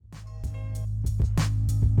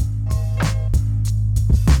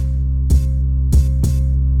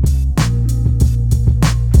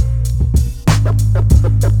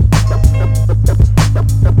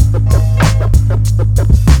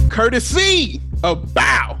courtesy of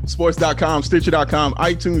BowSports.com, Stitcher.com,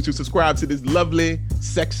 iTunes to subscribe to this lovely,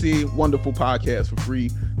 sexy, wonderful podcast for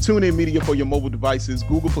free. Tune in media for your mobile devices,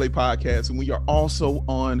 Google Play Podcasts, and we are also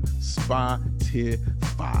on Spotify.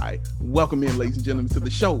 Welcome in, ladies and gentlemen, to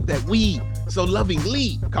the show that we so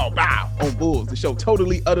lovingly call Bow on Bulls, the show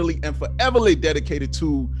totally, utterly, and foreverly dedicated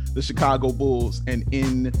to the Chicago Bulls and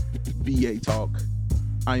NBA talk.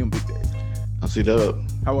 I am Big Dave. I see that.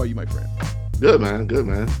 How are you, my friend? Good, man. Good,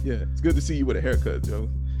 man. Yeah, it's good to see you with a haircut, Joe.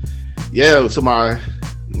 Yeah, so my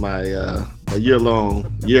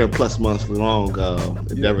year plus months long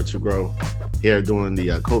endeavor to grow hair during the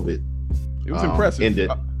COVID. It was impressive.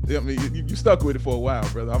 Ended. I mean, you stuck with it for a while,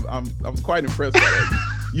 brother. I was quite impressed by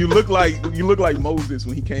that. You look like Moses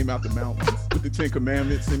when he came out the mountains with the 10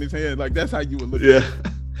 Commandments in his hand. Like that's how you would look. Yeah.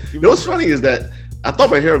 What's funny is that I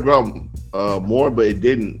thought my hair would grow more, but it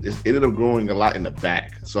didn't. It ended up growing a lot in the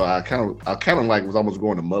back. So I kind of like was almost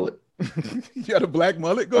growing a mullet. You had a black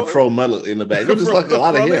mullet going? A fro mullet in the back. It was just like a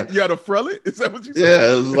lot of hair. You had a frullet? Is that what you said?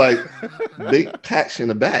 Yeah, it was like big patch in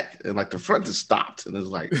the back, and like the front just stopped, and it was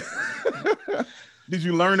like. Did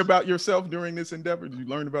you learn about yourself during this endeavor? Did you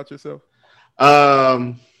learn about yourself?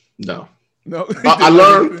 No. No. I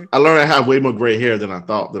learned I have way more gray hair than I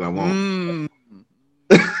thought that I want.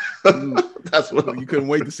 That's what you couldn't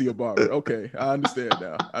wait to see a barber. Okay, I understand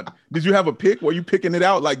now. Did you have a pick? Were you picking it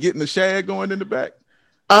out, like getting the shag going in the back?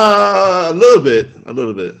 A little bit.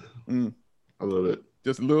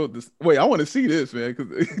 Just a little. Wait, I want to see this, man,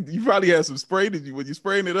 because you probably had some spray. Were you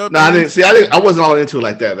spraying it up? No, I didn't. See, I wasn't all into it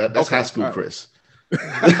like that. That's okay. High school, right. Chris.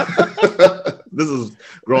 This is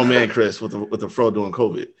grown man Chris with the fro during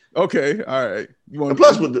COVID. Okay, all right. And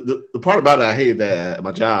plus, with the part about it, I hate that at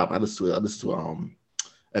my job. I listen to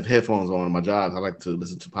I have headphones on in my job. I like to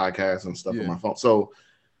listen to podcasts and stuff on my phone. So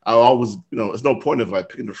I always, there's no point of like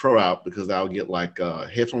picking the fro out because I'll get like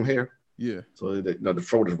headphone hair. Yeah. So the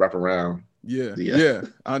fro just wrap around. Yeah.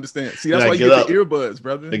 I understand. See, that's why you get the earbuds,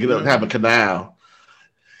 brother. They get up, have a canal.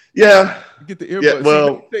 Yeah. You get the earbuds. Yeah,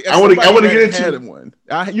 well, I want to get into one.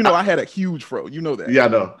 I had a huge fro. You know that. Yeah, I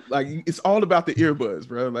know. Like it's all about the earbuds,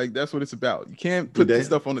 bro. Like that's what it's about. You can't put the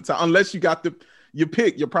stuff on the top unless you got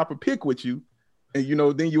your proper pick with you,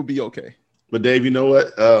 and then you'll be okay. But Dave, you know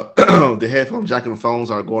what? The headphone jack and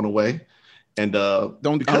phones are going away, and I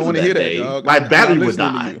don't want to hear that. Dave, my battery would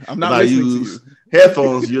die. I'm not listening to you.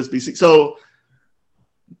 Headphones, USB-C. So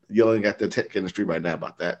yelling at the tech industry right now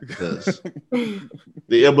about that because the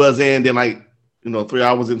earbuds in, then like 3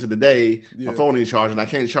 hours into the day, my phone ain't charging. I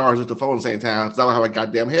can't charge with the phone at the same time because I don't have a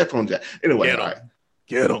goddamn headphone jack. Anyway,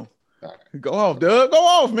 get them. Right. Go off, Doug. Go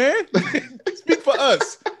off, man. Speak for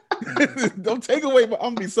us. Don't take away. I'm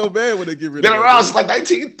gonna be so bad when they get rid of it. Been around since like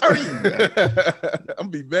 1930. I'm gonna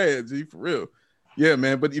be bad, G, for real. Yeah,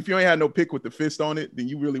 man. But if you ain't had no pick with the fist on it, then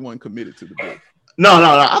you really weren't committed to the book. No.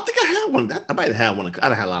 I think I had one. I might have had one.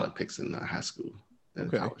 I had a lot of picks in high school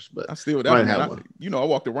and college, but I still had one. I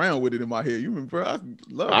walked around with it in my head. You remember? I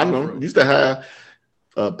know. Bro. Used to have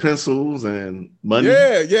pencils and money.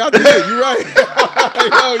 Yeah, I did. You're right.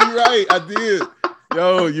 Yo, you're right. I did.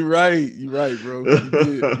 Yo, you're right, bro.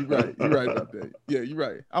 You're right about that. Yeah, you're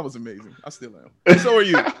right. I was amazing. I still am. And so are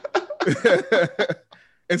you.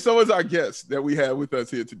 And so is our guest that we have with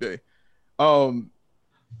us here today.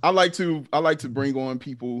 I like to bring on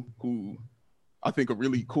people who I think are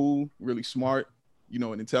really cool, really smart,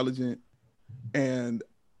 and intelligent. And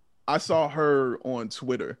I saw her on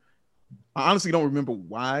Twitter. I honestly don't remember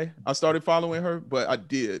why I started following her, but I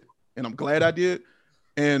did, and I'm glad I did.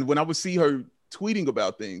 And when I would see her tweeting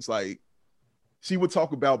about things, like she would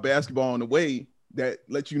talk about basketball in a way that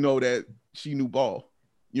let you know that she knew ball.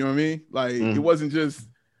 You know what I mean? Like it wasn't just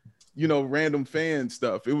random fan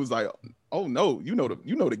stuff. It was like, oh no, you know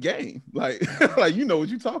the game. Like like you know what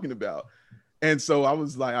you're talking about. And so I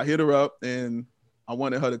was like, I hit her up and I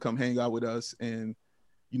wanted her to come hang out with us and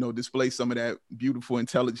display some of that beautiful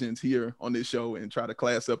intelligence here on this show and try to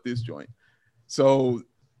class up this joint. So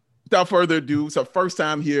without further ado, it's her first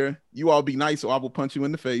time here. You all be nice or I will punch you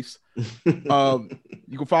in the face. You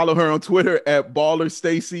can follow her on Twitter at Baller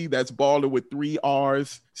Stacy. That's Baller with 3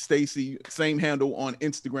 R's. Stacy, same handle on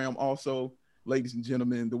Instagram also. Ladies and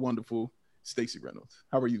gentlemen, the wonderful Stacy Reynolds.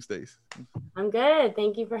 How are you, Stace? I'm good.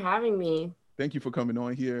 Thank you for having me. Thank you for coming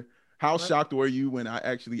on here. How shocked were you when I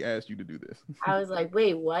actually asked you to do this? I was like,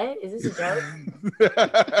 wait, what? Is this a joke?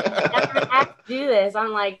 I never asked to do this.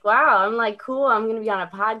 I'm like, wow. I'm like, cool. I'm going to be on a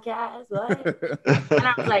podcast. What? And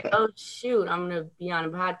I was like, oh, shoot. I'm going to be on a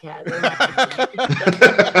podcast.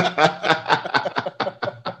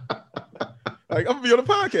 Like, I'm going to be on a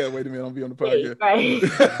podcast. Wait a minute. I'm going to be on the podcast.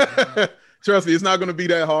 Right. Trust me, it's not going to be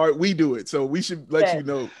that hard. We do it, so we should let you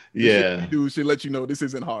know. Yeah, should let you know this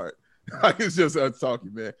isn't hard. Like it's just us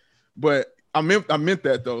talking, man. But I meant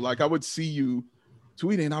that though. Like I would see you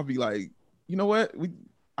tweeting, and I'll be like, you know what?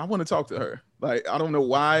 I want to talk to her. Like I don't know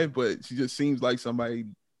why, but she just seems like somebody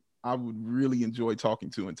I would really enjoy talking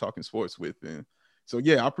to and talking sports with. And so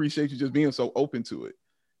yeah, I appreciate you just being so open to it.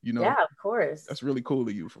 You know, yeah, of course. That's really cool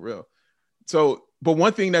of you, for real. So, but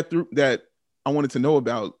one thing that I wanted to know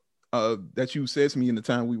about that you said to me in the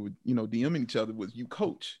time we were, DMing each other was you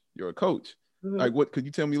coach. You're a coach. Mm-hmm. Like, what could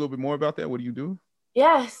you tell me a little bit more about that? What do you do?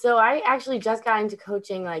 Yeah, so I actually just got into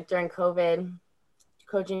coaching like during COVID,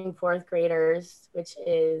 coaching fourth graders, which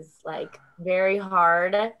is like very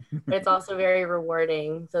hard, but it's also very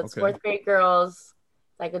rewarding. So it's fourth grade girls,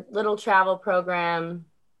 like a little travel program,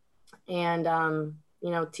 and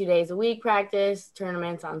 2 days a week practice,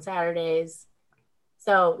 tournaments on Saturdays.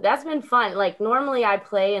 So that's been fun. Like normally I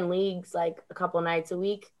play in leagues like a couple nights a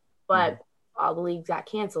week, but all the leagues got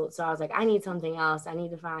canceled. So I was like, I need something else. I need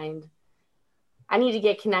to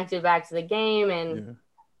get connected back to the game. And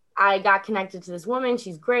I got connected to this woman.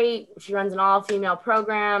 She's great. She runs an all-female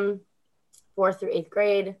program, 4th through 8th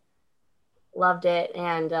grade. Loved it,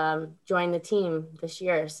 and joined the team this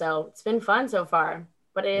year. So it's been fun so far,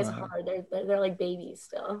 but it is hard. They're like babies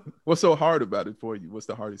still. What's so hard about it for you? What's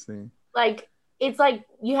the hardest thing? Like, it's like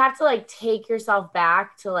you have to like take yourself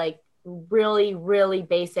back to like really, really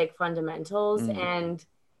basic fundamentals and,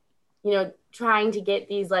 trying to get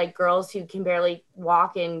these like girls who can barely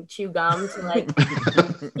walk and chew gum to like,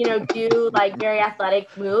 do like very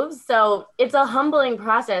athletic moves. So it's a humbling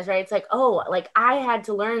process, right? It's like, oh, like I had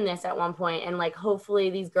to learn this at one point, and like hopefully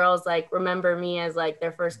these girls like remember me as like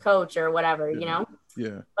their first coach or whatever, Yeah.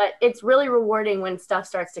 But it's really rewarding when stuff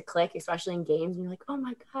starts to click, especially in games. And you're like, oh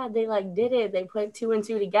my God, they like did it. They put 2 and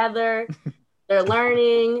 2 together. They're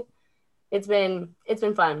learning. It's been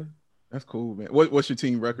fun. That's cool, man. What's your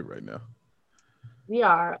team record right now? We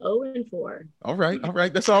are 0-4. All right.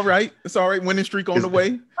 That's all right. It's all right. Winning streak on the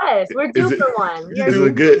way. Yes, we're due for one. Is it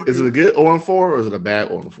a good 0-4 or is it a bad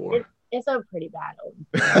 0-4? It's a pretty bad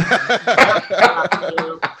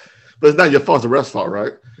 0-4. But it's not your fault. It's the ref's fault,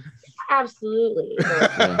 right? Absolutely.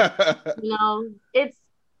 It's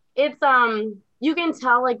you can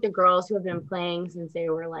tell like the girls who have been playing since they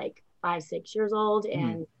were like 5-6 years old,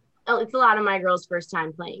 and it's a lot of my girls' first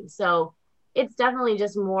time playing. So it's definitely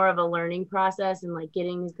just more of a learning process and like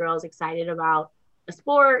getting these girls excited about a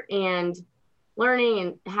sport and learning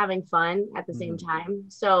and having fun at the same time.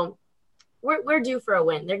 So we're due for a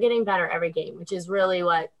win. They're getting better every game, which is really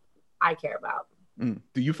what I care about.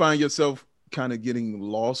 Do you find yourself kind of getting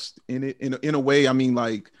lost in it in a way? I mean,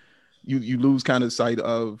 like you lose kind of sight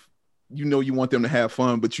of, you want them to have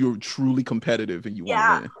fun, but you're truly competitive and you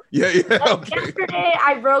want to win. Yeah. Like yesterday,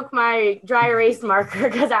 I broke my dry erase marker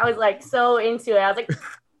because I was like so into it. I was like,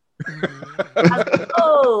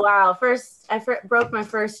 oh wow! I broke my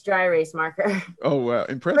first dry erase marker. Oh wow!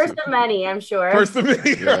 Impressive. First of many, I'm sure. First of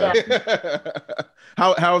many. Yeah.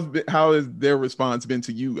 How has their response been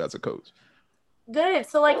to you as a coach? Good.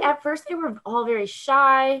 So like at first they were all very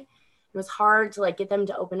shy. It was hard to like get them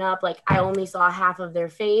to open up. Like I only saw half of their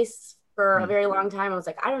face for a very long time. I was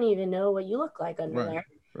like, I don't even know what you look like under there.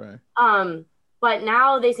 Right. But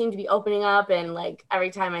now they seem to be opening up, and like every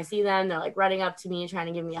time I see them, they're like running up to me and trying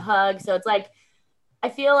to give me a hug. So it's like, I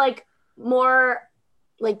feel like more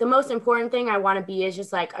like the most important thing I want to be is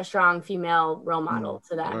just like a strong female role model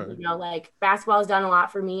to them. Right. Like basketball has done a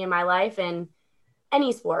lot for me in my life, and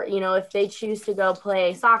any sport, if they choose to go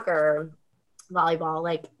play soccer, volleyball,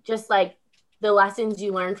 like just like the lessons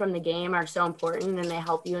you learn from the game are so important, and they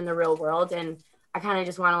help you in the real world. And I kind of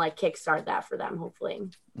just want to like kickstart that for them, hopefully.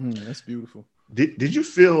 That's beautiful. Did you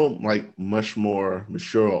feel like much more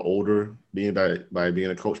mature or older by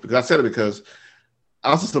being a coach? Because I said it because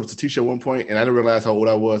I was a teacher at one point, and I didn't realize how old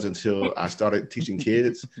I was until I started teaching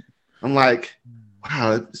kids. I'm like,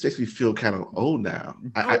 wow, it makes me feel kind of old now.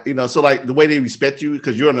 So like the way they respect you,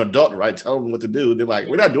 because you're an adult, right? Tell them what to do. They're like,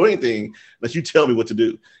 we're not doing anything unless you tell me what to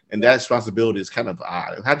do. And that responsibility is kind of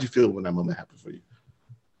odd. How did you feel when that moment happened for you?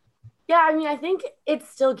 Yeah, I mean, I think it's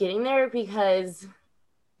still getting there because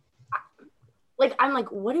like, I'm like,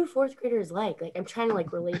 what do fourth graders like? Like, I'm trying to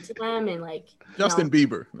like relate to them and like Justin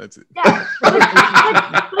Bieber. That's it. Yeah. But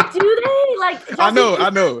do they like? I know. It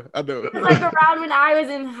was like around when I was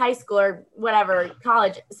in high school or whatever,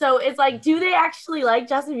 college. So it's like, do they actually like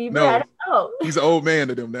Justin Bieber? No. I don't know. He's an old man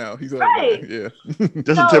to them now. He's old right. Man. Yeah.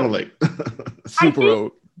 Justin Timberlake. Super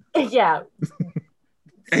old. Yeah.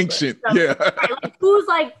 Ancient. So, yeah. Right, like, who's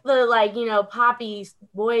like the poppy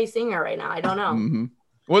boy singer right now? I don't know.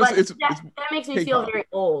 Well, that makes me feel very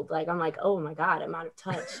old. Like I'm like, oh my God, I'm out of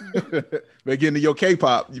touch. Better get into your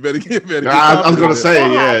K-pop. You better get. I was gonna say,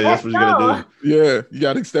 that's what you're gonna do. Yeah, you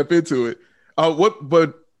got to step into it.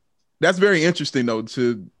 But that's very interesting though,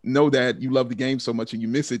 to know that you love the game so much and you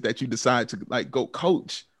miss it that you decide to like go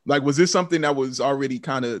coach. Like, was this something that was already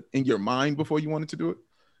kind of in your mind before you wanted to do it?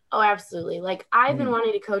 Oh, absolutely. Like I've been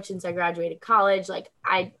wanting to coach since I graduated college. Like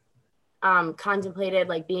I contemplated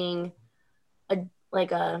like being a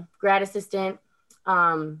grad assistant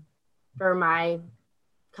for my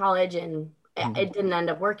college, and it didn't end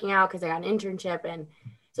up working out because I got an internship. And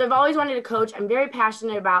so I've always wanted to coach. I'm very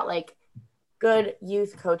passionate about like good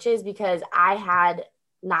youth coaches because I had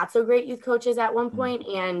not so great youth coaches at one point.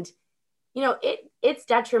 And, you know, it's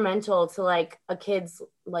detrimental to like a kid's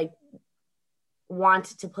like want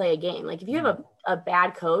to play a game. Like if you have a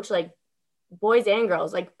bad coach, like boys and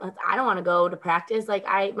girls, like I don't want to go to practice. Like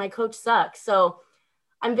my coach sucks. So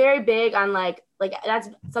I'm very big on like that's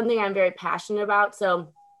something I'm very passionate about.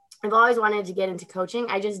 So I've always wanted to get into coaching.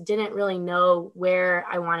 I just didn't really know where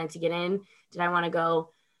I wanted to get in. Did I want to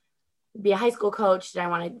go be a high school coach? Did I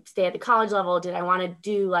want to stay at the college level? Did I want to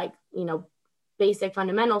do like, you know, basic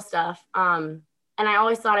fundamental stuff? And I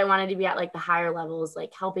always thought I wanted to be at like the higher levels,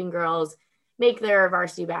 like helping girls make their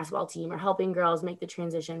varsity basketball team or helping girls make the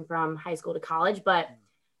transition from high school to college. But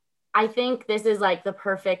I think this is like the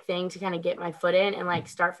perfect thing to kind of get my foot in and like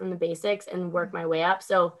start from the basics and work my way up.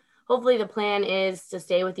 So hopefully the plan is to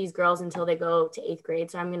stay with these girls until they go to 8th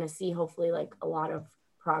grade. So I'm going to see hopefully like a lot of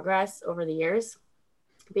progress over the years.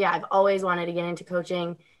 But yeah, I've always wanted to get into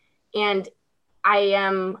coaching, and I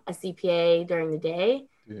am a CPA during the day,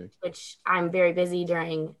 which I'm very busy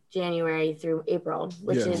during January through April,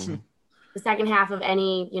 which is the second half of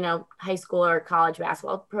any, you know, high school or college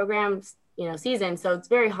basketball programs, you know, season. So it's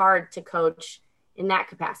very hard to coach in that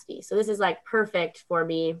capacity. So this is like perfect for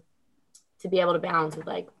me to be able to balance with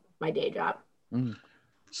like my day job.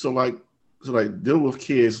 So like dealing with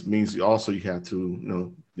kids means you have to, you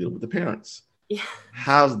know, deal with the parents. Yeah.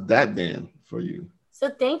 How's that been for you? So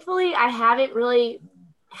thankfully I haven't really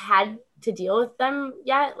had to deal with them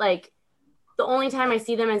yet. Like the only time I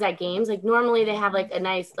see them is at games. Like normally they have like a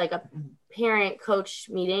nice, like a parent coach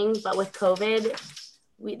meeting, but with COVID,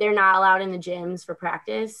 they're not allowed in the gyms for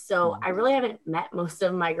practice. So I really haven't met most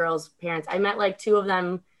of my girls' parents. I met like 2 of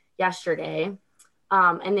them yesterday.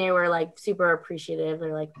 And they were like super appreciative.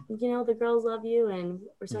 They're like, you know, the girls love you and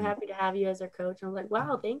we're so happy to have you as our coach. And I was like,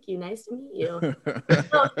 wow, thank you. Nice to meet you.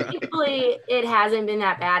 So thankfully it hasn't been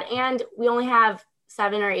that bad. And we only have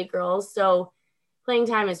 7 or 8 girls. So playing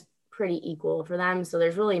time is pretty equal for them. So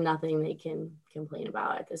there's really nothing they can complain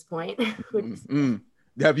about at this point.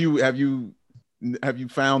 Have you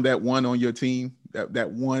found that one on your team?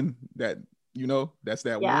 That one that, you know, that's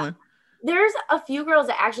that one? There's a few girls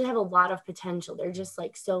that actually have a lot of potential. They're just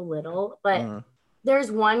like so little, but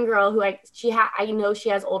there's one girl who I know she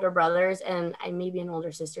has older brothers and maybe an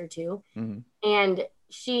older sister too. And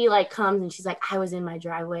she like comes and she's like, I was in my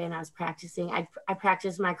driveway and I was practicing. I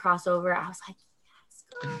practiced my crossover. I was like,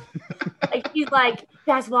 yes. Like she's like,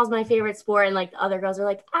 basketball's my favorite sport. And like the other girls are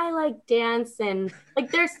like, I like dance. And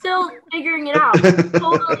like, they're still figuring it out. It's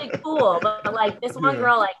totally cool. But like this one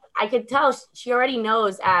girl, like I could tell she already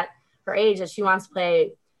knows at her age that she wants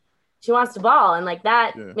to ball, and like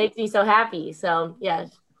that makes me so happy. So yeah,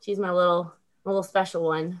 she's my little special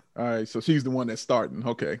one. All right, so she's the one that's starting.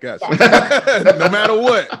 Okay, gotcha. No matter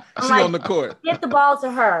what, she's on the court. Get the ball to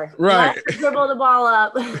her. Right. Let her dribble the ball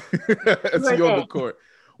up. She's on the court.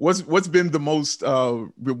 What's been the most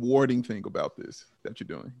rewarding thing about this that you're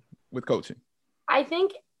doing with coaching? I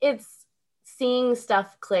think it's seeing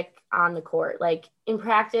stuff click on the court. Like in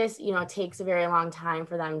practice, you know, it takes a very long time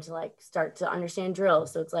for them to like start to understand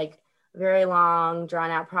drills. So it's like a very long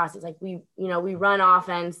drawn out process. Like we run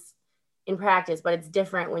offense in practice, but it's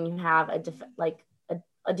different when you have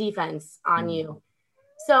a defense on you.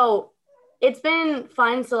 So it's been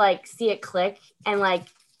fun to like see it click, and like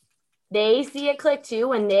they see it click too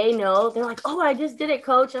when they know. They're like, oh, I just did it,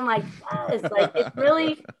 coach. I'm like, yes. Like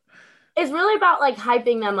it's really about like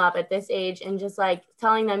hyping them up at this age and just like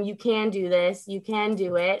telling them you can do this, you can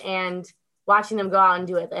do it, and watching them go out and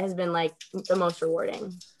do it. That has been like the most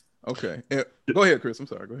rewarding. Okay. Go ahead, Chris. I'm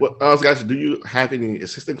sorry. Go ahead. Well, I was asking, do you have any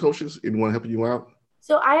assistant coaches? Anyone helping you out?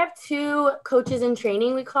 So I have 2 coaches in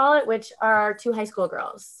training, we call it, which are 2 high school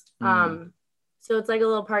girls. So it's like a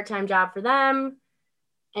little part-time job for them.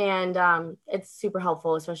 And it's super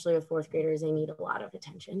helpful, especially with 4th graders. They need a lot of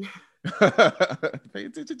attention. Pay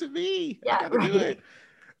attention to me. Yeah, right. Do it.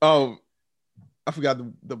 I forgot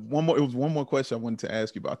the one more. It was one more question I wanted to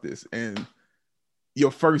ask you about this. And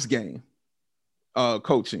your first game,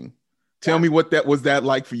 coaching. Tell me what that was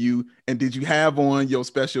like for you, and did you have on your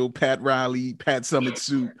special Pat Riley, Pat Summitt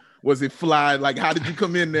suit? Was it fly? Like, how did you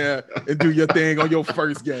come in there and do your thing on your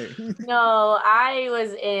first game? No, I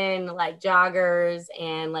was in like joggers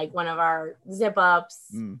and like one of our zip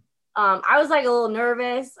ups. I was like a little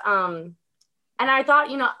nervous. And I thought,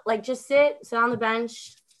 like just sit on the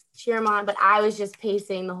bench, cheer him on. But I was just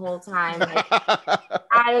pacing the whole time. Like,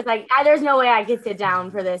 I was like, there's no way I could sit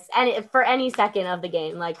down for this. And for any second of the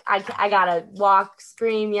game, like I gotta walk,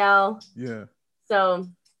 scream, yell. Yeah. So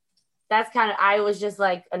that's I was just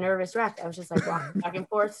like a nervous wreck. I was just like walking back and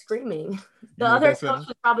forth screaming. The other coach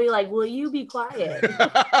was probably like, will you be quiet?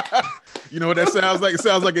 You know what that sounds like? It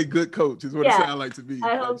sounds like a good coach is what it sounds like to me.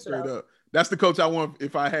 I hope straight so. up. That's the coach I want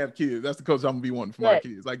if I have kids. That's the coach I'm going to be wanting for my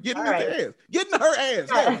kids. Like, get in her ass. Get in her ass.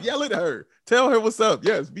 Yes, yell at her. Tell her what's up.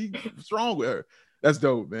 Yes, be strong with her. That's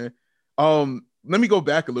dope, man. Let me go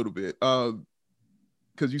back a little bit.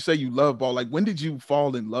 Because you say you love ball. Like, when did you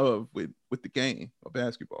fall in love with the game of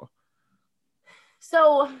basketball?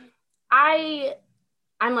 So I'm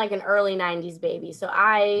like an early 90s baby. So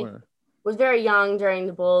I was very young during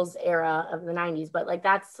the Bulls era of the 90s, but like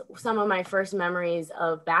that's some of my first memories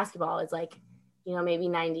of basketball is like, maybe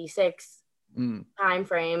 96 time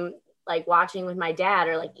frame, like watching with my dad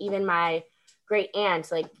or like even my great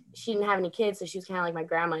aunt. Like she didn't have any kids, so she was kind of like my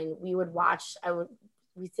grandma, and we would watch.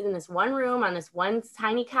 We'd sit in this one room on this one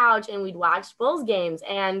tiny couch and we'd watch Bulls games.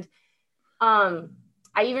 And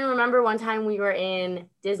I even remember one time we were in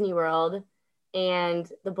Disney World and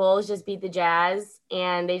the Bulls just beat the Jazz,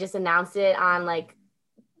 and they just announced it on like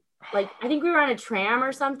I think we were on a tram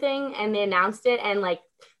or something, and they announced it, and like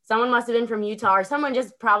someone must have been from Utah or someone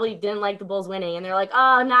just probably didn't like the Bulls winning, and they're like,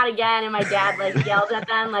 oh, not again. And my dad like yelled at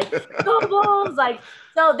them like, go Bulls. Like,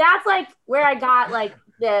 so that's like where I got like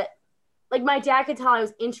my dad could tell I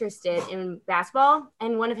was interested in basketball,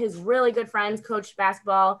 and one of his really good friends coached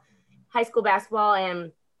basketball, high school basketball,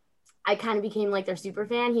 and I kind of became like their super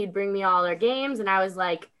fan. He'd bring me all their games, and I was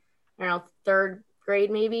like, I don't know, third grade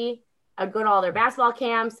maybe. I would go to all their basketball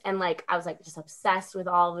camps, and like I was like just obsessed with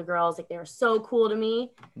all of the girls. Like they were so cool to me.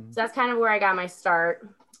 So that's kind of where I got my start.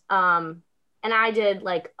 And I did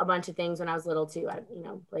like a bunch of things when I was little too. I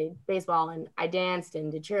played baseball and I danced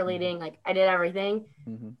and did cheerleading. Like I did everything.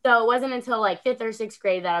 So it wasn't until like 5th or 6th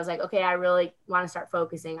grade that I was like, okay, I really want to start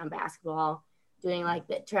focusing on basketball, doing like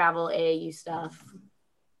the travel AAU stuff.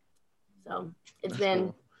 So it's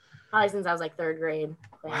been probably since I was like 3rd grade.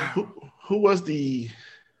 Who was the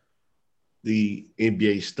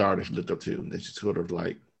NBA star that you looked up to that you sort of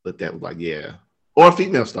like looked at like, yeah, or a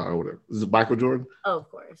female star or whatever? Is it Michael Jordan? Oh, of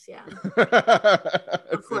course, yeah.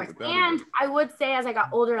 Of course. And I would say as I got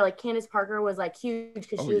older, like Candace Parker was like huge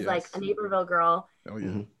because she was like a Naperville girl. Oh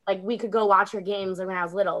yeah. Like we could go watch her games like when I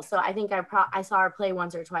was little. So I think I saw her play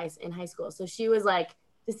once or twice in high school. So she was like,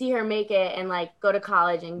 to see her make it and like go to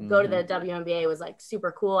college and go to the WNBA was like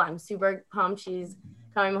super cool. I'm super pumped. She's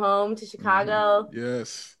coming home to Chicago.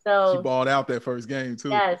 Yes. So she balled out that first game too.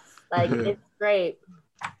 Yes. Like it's great.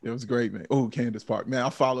 It was great, man. Oh, Candace Park. Man,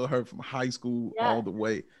 I followed her from high school all the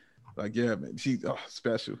way. Like, yeah, man, she's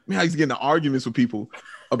special. Man, I used to get into arguments with people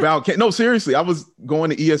about no, seriously. I was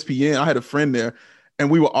going to ESPN. I had a friend there,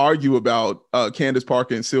 and we would argue about Candace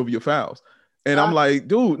Parker and Sylvia Fowles. And I'm like,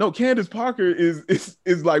 dude, no, Candace Parker is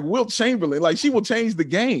like Wilt Chamberlain. Like, she will change the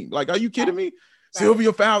game. Like, are you kidding me? Right.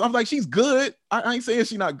 Sylvia Fowles. I'm like, she's good. I ain't saying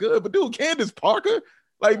she's not good, but dude, Candace Parker,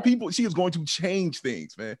 like she is going to change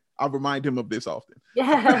things, man. I remind him of this often.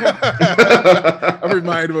 Yeah. I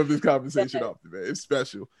remind him of this conversation often, man. It's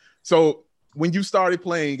special. So when you started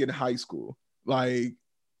playing in high school, like,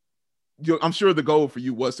 I'm sure the goal for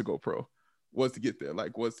you was to go pro, was to get there,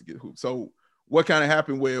 like was to get hoop. So what kind of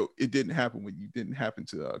happened where it didn't happen when you didn't happen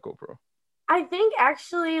to go pro? I think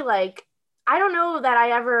actually, like, I don't know that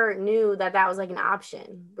I ever knew that was like an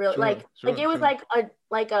option. Really, it was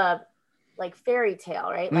like a fairy tale,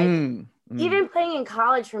 right? Like even playing in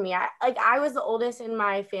college for me, I was the oldest in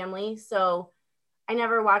my family, so I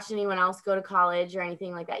never watched anyone else go to college or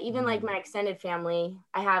anything like that. Even like my extended family,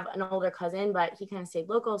 I have an older cousin, but he kind of stayed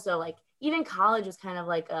local. So like even college was kind of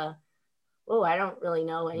like I don't really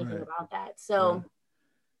know anything about that. So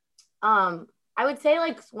I would say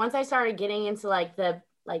like once I started getting into like the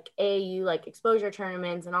like AAU like exposure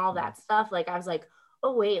tournaments and all that stuff, like I was like,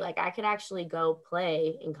 oh wait, like I could actually go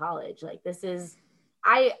play in college. Like this is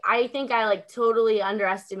I think I like totally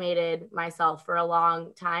underestimated myself for a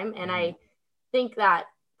long time. And I think that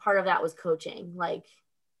part of that was coaching. Like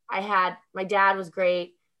my dad was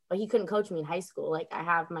great, but he couldn't coach me in high school. Like I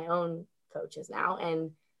have my own coaches now.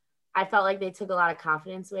 And I felt like they took a lot of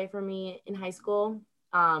confidence away from me in high school.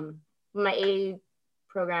 my A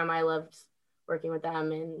program, I loved working with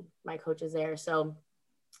them and my coaches there. So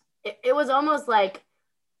it was almost like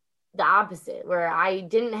the opposite, where I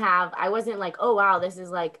wasn't like, oh, wow, this is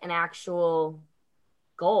like an actual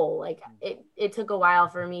goal. Like it took a while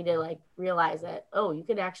for me to like realize that, oh, you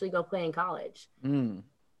could actually go play in college.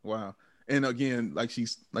 Wow. And again, like you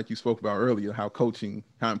spoke about earlier, how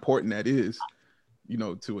important that is, you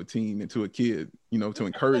know, to a team and to a kid, you know, to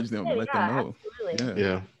encourage them, let them know. Absolutely.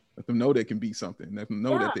 Yeah. Let them know they can be something. Let them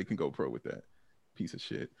know that they can go pro with that. Piece of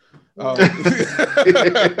shit. I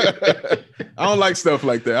don't like stuff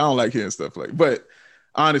like that. I don't like hearing stuff like, but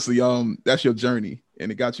honestly, that's your journey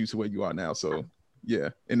and it got you to where you are now. So yeah.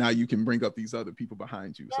 And now you can bring up these other people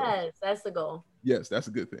behind you. Yes, so. That's the goal. Yes, that's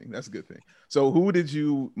a good thing. That's a good thing. So who did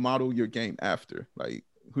you model your game after? Like,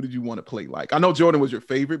 who did you want to play like? I know Jordan was your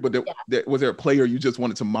favorite, but was there a player you just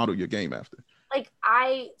wanted to model your game after? Like,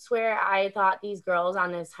 I swear I thought these girls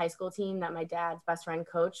on this high school team that my dad's best friend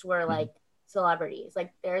coached were like celebrities.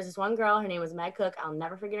 Like, there's this one girl, her name was Meg Cook. I'll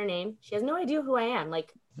never forget her name. She has no idea who I am.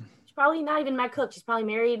 Like, she's probably not even Meg Cook. She's probably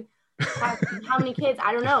married. How many kids?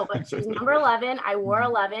 I don't know. But she was number 11. I wore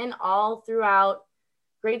 11 all throughout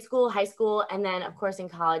grade school, high school, and then of course in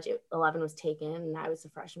college, 11 was taken, and I was a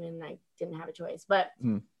freshman, and I didn't have a choice. But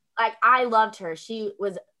like, I loved her. She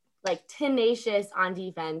was like tenacious on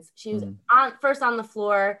defense. She was first on the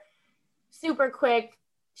floor, super quick.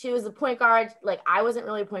 She was a point guard. Like, I wasn't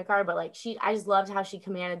really a point guard, but like I just loved how she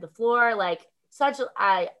commanded the floor. Like,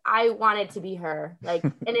 I wanted to be her. Like,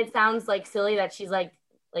 and it sounds like silly that she's like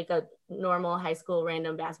a normal high school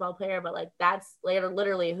random basketball player, but like that's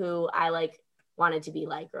literally who I like wanted to be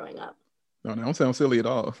like growing up. No, that don't sound silly at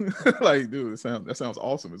all. Like, dude, that sounds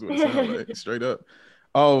awesome is what it sounds like. Straight up.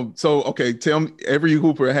 So okay, tell me, every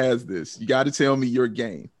hooper has this. You got to tell me your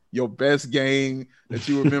game, your best game that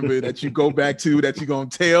you remember, that you go back to, that you're gonna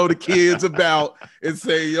tell the kids about and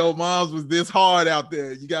say, yo, mom's was this hard out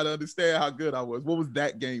there. You got to understand how good I was. What was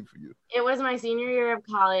that game for you? It was my senior year of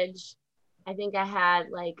college. I think I had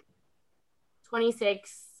like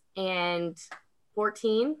 26 and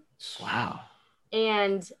 14. Wow.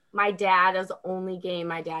 And my dad, was the only game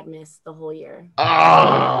my dad missed the whole year.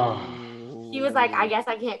 Oh. He was like, I guess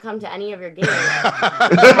I can't come to any of your games.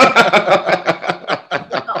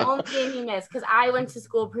 The only game he missed, because I went to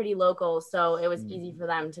school pretty local, so it was easy for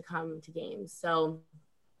them to come to games. So,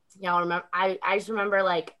 remember, I just remember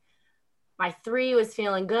like my three was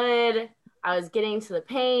feeling good. I was getting to the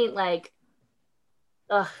paint, like,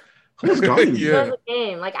 ugh. Who's guarding you? It was a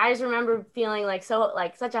game. Like, I just remember feeling like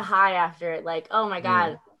such a high after it. Like, oh my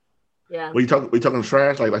God. Yeah. Were you talking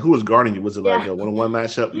trash? Like who was guarding you? Was it like a 1-on-1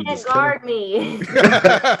 matchup? You can't guard me.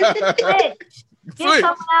 Get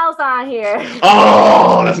someone else on here.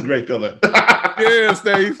 Oh, that's a great feeling. Yeah,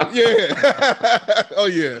 Steve.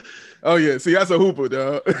 Yeah. Oh yeah. See, that's a hooper,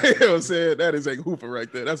 dog. You know what I'm saying? That is a hooper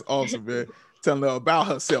right there. That's awesome, man. Telling her about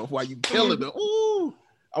herself while you killing her. Ooh.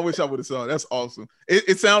 I wish I would have saw it. That's awesome.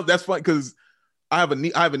 It sounds, that's fun because I have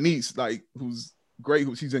a niece like who's great.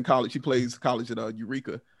 She's in college. She plays college at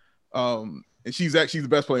Eureka, and she's the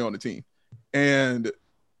best player on the team.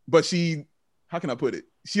 But she, how can I put it?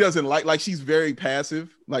 She doesn't like she's very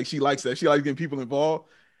passive. Like she likes that. She likes getting people involved.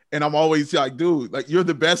 And I'm always like, dude, like you're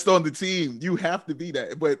the best on the team. You have to be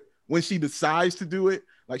that. But when she decides to do it,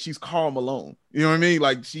 like she's Karl Malone. You know what I mean?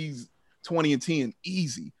 Like she's 20 and 10,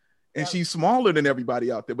 easy. And she's smaller than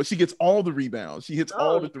everybody out there, but she gets all the rebounds. She hits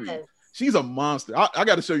all the threes. Yes. She's a monster. I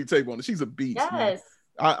got to show you tape on her. She's a beast. Yes.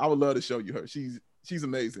 Man. I would love to show you her. She's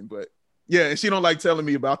amazing. But yeah, and she don't like telling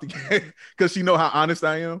me about the game because she know how honest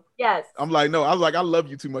I am. Yes. I'm like, no, I was like, I love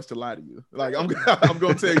you too much to lie to you. Like I'm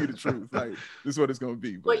gonna tell you the truth. Like this is what it's gonna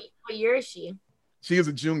be. But what year is she? She is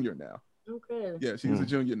a junior now. Okay. Yeah, she's a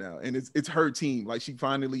junior now, and it's her team. Like she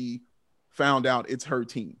finally found out it's her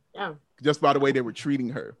team. Yeah. Just by the way they were treating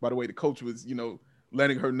her, by the way the coach was,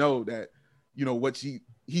 letting her know that, what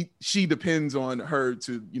she depends on her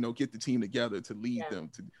to, get the team together to lead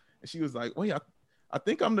them to. And she was like, wait, I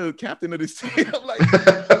think I'm the captain of this team. I'm like,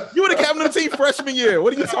 you were the captain of the team freshman year.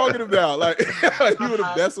 What are you talking about? Like, you were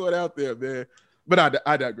the best one out there, man. But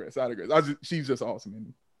I digress. She's just awesome.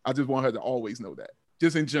 And I just want her to always know that,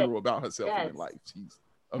 just in general about herself and in life. She's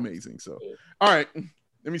amazing. So, all right,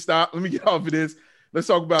 let me stop. Let me get off of this. Let's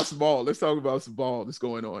talk about some ball. Let's talk about some ball that's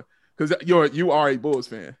going on. Because you are a Bulls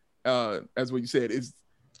fan, as what you said. Is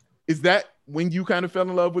that when you kind of fell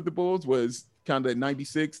in love with the Bulls? Was kind of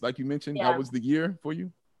 96, like you mentioned? Yeah. That was the year for you?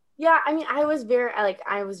 Yeah, I mean, I was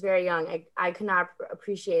very young. I could not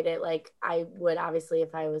appreciate it like I would obviously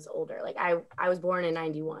if I was older. Like I was born in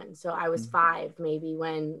 91, so I was 5 maybe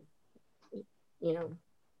when,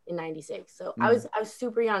 in 96. So I was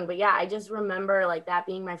super young, but yeah, I just remember like that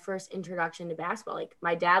being my first introduction to basketball. Like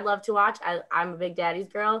my dad loved to watch. I'm a big daddy's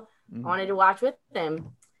girl. I wanted to watch with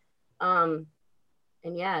him.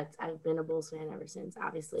 And yeah, I've been a Bulls fan ever since.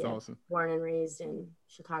 Obviously, awesome. Born and raised in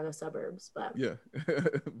Chicago suburbs, but yeah,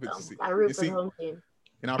 so I root for the home team.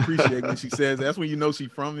 And I appreciate when she says that's when you know she's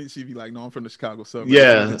from it. She'd be like, "No, I'm from the Chicago suburbs."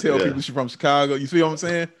 Yeah, to tell people she's from Chicago. You see what I'm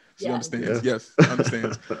saying? She understands. Yeah. Yes,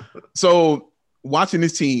 understands. So watching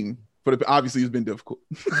this team obviously it's been difficult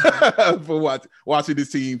for watching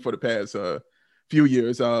this team for the past few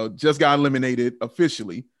years. Just got eliminated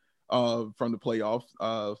officially from the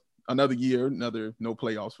playoffs. Another year, no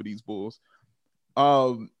playoffs for these Bulls.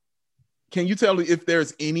 Can you tell me if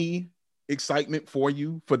there's any excitement for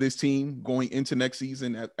you for this team going into next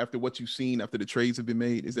season after what you've seen after the trades have been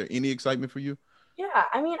made? Is there any excitement for you? Yeah,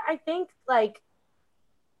 I mean, I think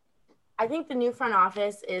the new front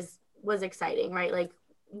office was exciting, right? Like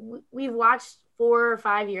we've watched 4 or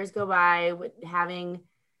 5 years go by with having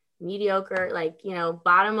mediocre, like, you know,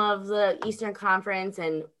 bottom of the Eastern Conference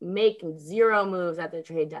and make 0 moves at the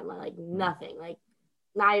trade deadline, like nothing, like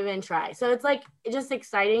not even try. So it's like it's just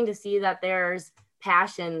exciting to see that there's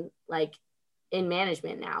passion like in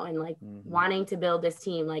management now and like wanting to build this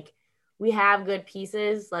team. Like we have good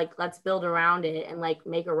pieces, like let's build around it and like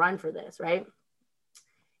make a run for this, right?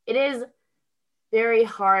 It is very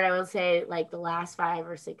hard, I would say, like the last 5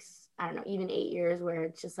 or 6, I don't know, even 8 years where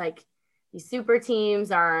it's just like these super teams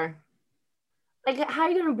are like, how are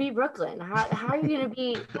you going to beat Brooklyn? How are you going to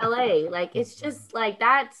beat LA? Like, it's just like,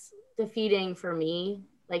 that's defeating for me.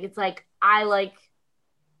 Like, it's like, I like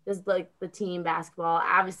this, like the team basketball.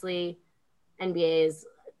 Obviously NBA is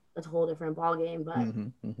a whole different ball game, but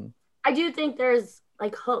I do think there's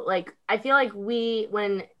like hope. Like, I feel like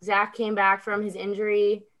when Zach came back from his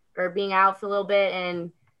injury or being out for a little bit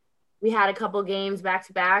and we had a couple games back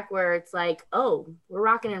to back where it's like, oh, we're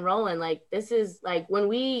rocking and rolling. Like, this is like when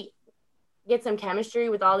we get some chemistry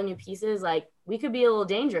with all the new pieces, like we could be a little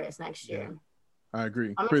dangerous next year. I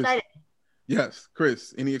agree. I'm Chris, excited. Yes.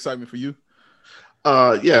 Chris, any excitement for you?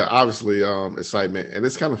 Yeah, obviously excitement. And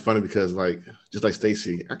it's kind of funny because like, just like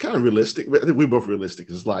Stacey, I'm kind of realistic. I think we're both realistic.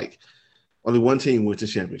 It's like only one team wins the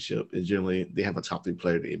championship and generally they have a top 3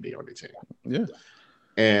 player in the NBA on their team. Yeah.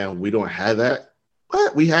 And we don't have that.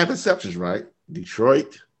 But we have exceptions, right?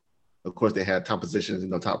 Detroit, of course, they had top positions,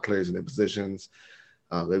 top players in their positions.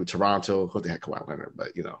 Maybe Toronto, of course, they had Kawhi Leonard,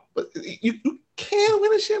 but you can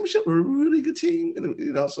win a championship with a really good team,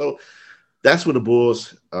 So that's what the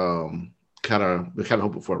Bulls we're kind of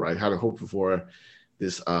hoping for, right? Kind of hoping for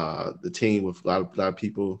this the team with a lot of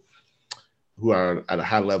people who are at a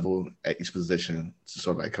high level at each position to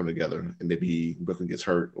sort of like come together, and maybe Brooklyn gets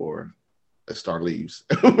hurt or a star leaves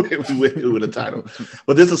with a title.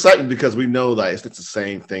 But this is exciting because we know that it's the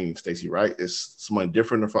same thing, Stacey, right? It's someone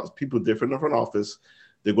different in front, people different in the front office.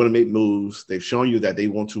 They're going to make moves. They've shown you that they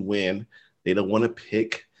want to win. They don't want to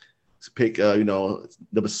pick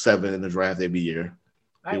number 7 in the draft every year.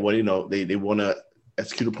 Right. They want, they want to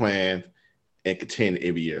execute a plan and contend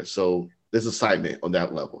every year. So there's excitement on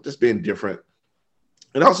that level, just being different.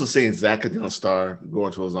 And also seeing Zach as a star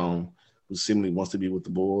going to his own, who seemingly wants to be with the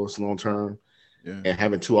Bulls long term, and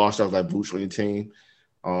having 2 all-stars like Vooch on your team.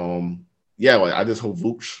 I just hope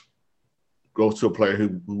Vooch goes to a player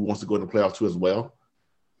who wants to go in the playoffs too as well,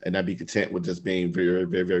 and not be content with just being very,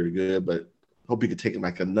 very, very good. But hope he could take it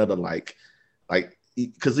like another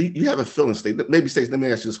because you have a feeling, State. Maybe State. Let me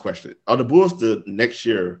ask you this question: are the Bulls next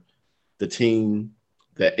year the team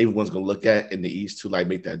that everyone's going to look at in the East to like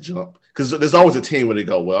make that jump? Because there's always a team where they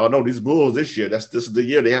go, well, no, these Bulls this year, this is the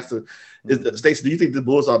year they have to. Stacey, do you think the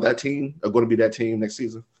Bulls are going to be that team next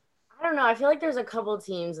season? I don't know. I feel like there's a couple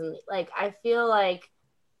teams, and like I feel like,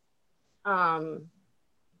 oh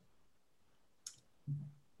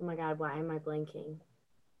my God, why am I blanking?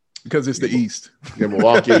 Because it's the East. Yeah,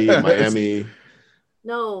 Milwaukee, Miami.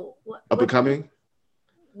 No, up and coming.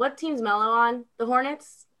 What team's Melo on? The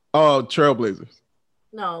Hornets? Oh, Trailblazers.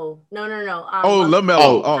 No.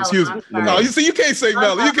 LaMelo. Oh, excuse me. No, you see, you can't say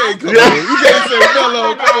Melo. You can't come on. You can't say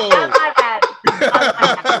Melo. Come on.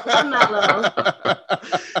 LaMelo.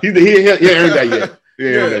 He earned that yet.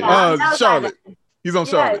 Yeah. Charlotte. He's on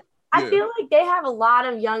Charlotte. I feel like they have a lot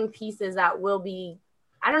of young pieces that will be.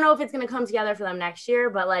 I don't know if it's going to come together for them next year,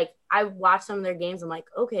 but like I watched some of their games. I'm like,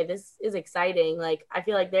 okay, this is exciting. Like I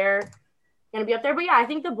feel like they're going to be up there. But yeah, I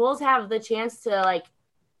think the Bulls have the chance to like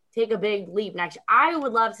take a big leap next year. I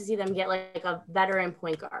would love to see them get like a veteran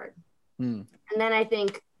point guard. And then I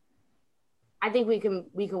think we can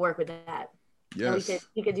work with that. Yes.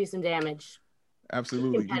 We could do some damage.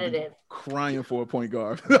 Absolutely. Competitive. Crying for a point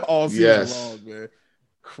guard all season long, man.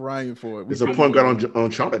 Crying for it. There's a point guard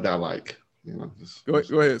on Charlotte that I like. You know,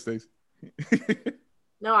 go ahead, Stacey.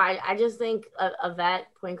 No, I just think a vet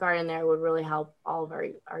point guard in there would really help all of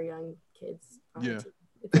our young kids. Yeah.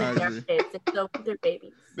 It's like their kids. It's so they're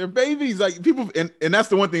babies. They're babies. Like people, and that's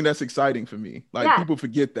the one thing that's exciting for me. Like people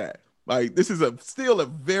forget that. Like this is still a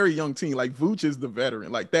very young team. Like Vooch is the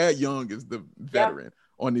veteran. Like Thad Young is the veteran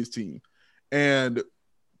on this team. And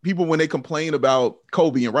people, when they complain about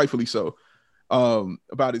Kobe, and rightfully so,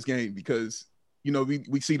 about his game, because you know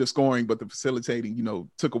we see the scoring, but the facilitating, you know,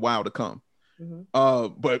 took a while to come.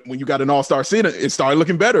 But when you got an all-star center, it started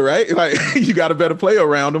looking better, right? Like you got a better player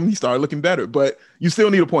around him, he started looking better. But you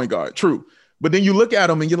still need a point guard, true. But then you look at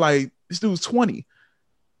him and you're like, this dude's 20.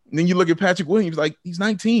 And then you look at Patrick Williams, like he's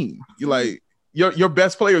 19. You're like, your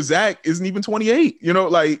best player, Zach, isn't even 28. You know,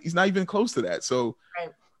 like he's not even close to that. So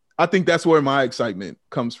I think that's where my excitement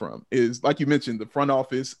comes from, is like you mentioned, the front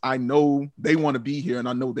office. I know they want to be here and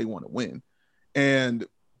I know they want to win. And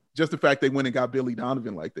just the fact they went and got Billy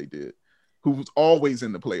Donovan like they did, who was always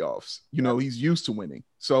in the playoffs. You know, he's used to winning.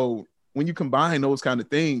 So when you combine those kind of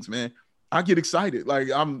things, man, I get excited. Like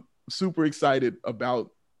I'm super excited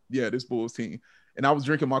about, this Bulls team. And I was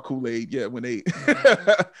drinking my Kool-Aid, when they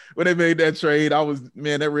when they made that trade.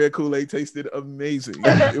 That red Kool-Aid tasted amazing.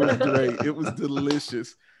 It was great. It was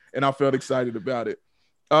delicious. And I felt excited about it.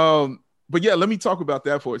 But let me talk about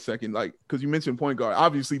that for a second. Like, because you mentioned point guard.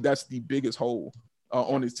 Obviously, that's the biggest hole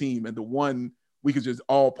on his team, and the one we could just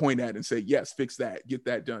all point at and say, yes, fix that, get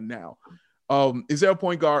that done now. Is there a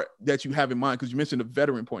point guard that you have in mind? Because you mentioned a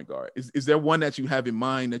veteran point guard. Is there one that you have in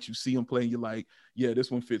mind that you see him playing? You're like, yeah,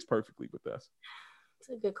 this one fits perfectly with us.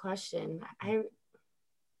 That's a good question. I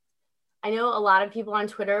know a lot of people on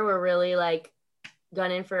Twitter were really like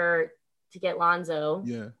gunning to get Lonzo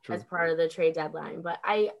as part of the trade deadline. But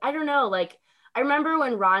I don't know. Like, I remember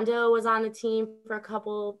when Rondo was on the team for a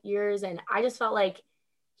couple years, and I just felt like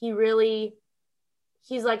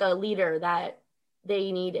he's like a leader that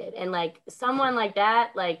they needed. And like someone like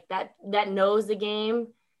that knows the game,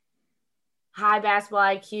 high basketball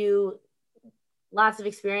IQ, lots of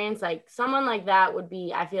experience. Like someone like that would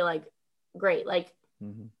be, I feel like, great. Like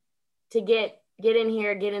to get in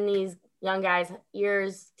here, get in these young guys'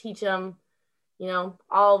 ears, teach them, you know,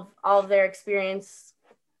 all of their experience.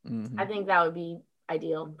 I think that would be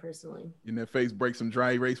ideal, personally. In their face, break some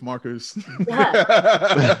dry erase markers.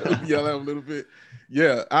 Yell at a little bit.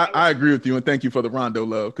 Yeah, I agree with you, and thank you for the Rondo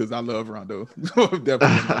love, because I love Rondo. Definitely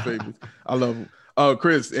one of my favorites. I love him.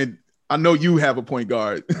 Chris, and I know you have a point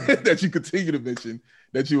guard that you continue to mention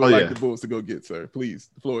that you would like the Bulls to go get, sir. Please,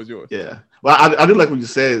 the floor is yours. Yeah. Well, I do like what you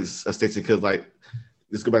said, Stacey, because like,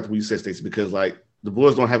 let's go back to what you said, Stacey, because like the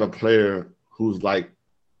Bulls don't have a player who's like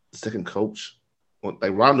the second coach.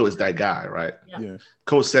 Like Rondo is that guy, right? Yeah.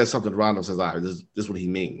 Coach says something, Rondo says, "All right, this is what he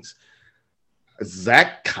means."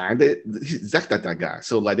 Zach Zach's not that guy.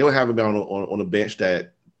 So like they would have him on a bench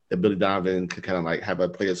that Billy Donovan could kind of like have a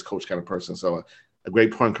player's coach kind of person. So a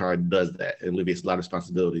great point guard does that and alleviates a lot of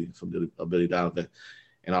responsibility from Billy Donovan,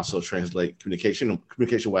 and also translate communication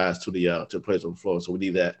wise to the players on the floor. So we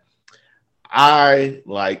need that. I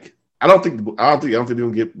don't think they're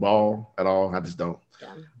gonna get Ball at all. I just don't.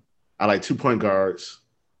 Yeah. I like 2 point guards,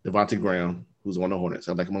 Devontae Graham, who's on the Hornets.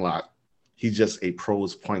 I like him a lot. He's just a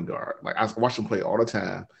pros point guard. Like I watch him play all the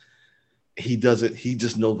time. He just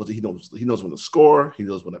knows he knows when to score. He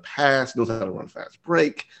knows when to pass. He knows how to run fast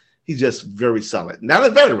break. He's just very solid. Not a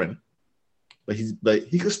veteran, but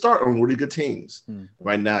he could start on really good teams.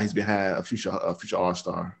 Right now, he's behind a future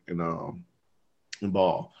All-Star in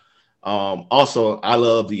Ball. Also, I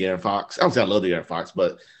love De'Aaron Fox. I don't say I love De'Aaron Fox,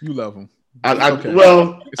 but you love him. I love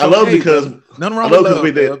him because nothing wrong with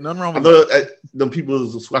love. Nothing wrong with love. The people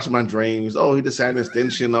squashing my dreams. Oh, he decided an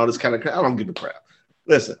extension, all this kind of crap. I don't give a crap.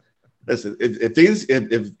 Listen. If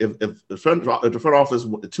the front office,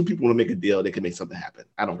 the 2 people want to make a deal, they can make something happen.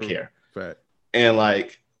 I don't care. Fact. And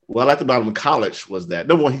like, what I liked about him in college was that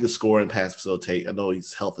number one, he could score and pass, facilitate. I know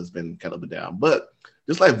his health has been kind of down, but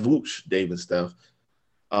just like Vooch, Dave and Steph,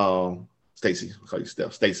 Stacey, I'll call you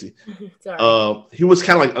Steph, Stacey. He was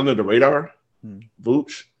kind of like under the radar.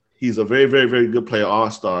 Vooch, he's a very, very, very good player,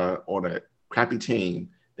 all-star on a crappy team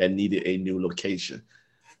that needed a new location.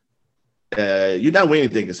 You're not winning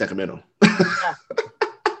anything in Sacramento.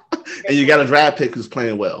 And you got a draft pick who's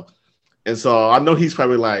playing well. And so I know he's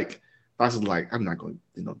probably like, Fox is like, I'm not going,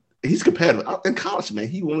 he's competitive. In college, man,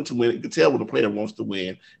 he wanted to win. You can tell when a player wants to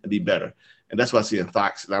win and be better. And that's what I see in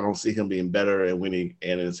Fox. And I don't see him being better and winning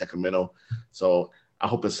and in Sacramento. So I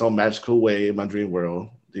hope in some magical way in my dream world,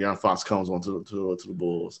 De'Aaron Fox comes on to the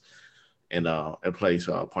Bulls and plays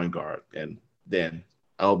point guard. And then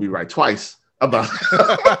I'll be right twice About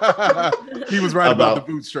he was right about the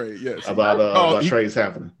boots trade. Yes, about trades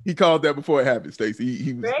happening. He called that before it happened, Stacey.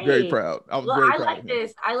 He was very proud. I was very proud.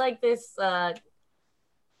 I like this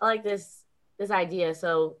idea.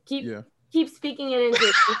 So keep speaking it into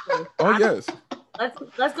existence. Oh yes.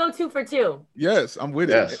 Let's go 2 for 2. Yes, I'm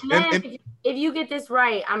with it. And if you get this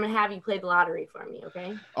right, I'm gonna have you play the lottery for me,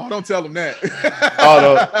 okay? Oh, don't tell him that.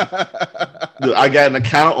 No. Dude, I got an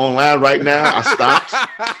account online right now. I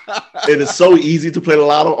stopped. It is so easy to play the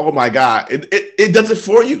lotto. Oh my God. It does it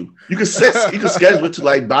for you. You can schedule it to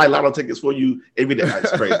like buy lotto tickets for you every day.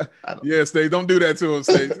 It's crazy. Yeah, Stacey, don't do that to him,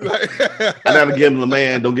 Stacey. I never give him the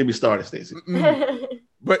man. Don't get me started, Stacey.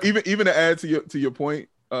 But even to add to your point,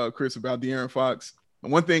 Chris, about De'Aaron Fox,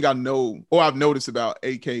 one thing I know, or I've noticed about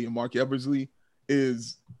AK and Mark Eversley,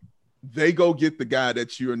 is they go get the guy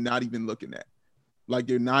that you're not even looking at. Like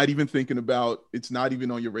you're not even thinking about, it's not even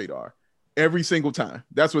on your radar. Every single time.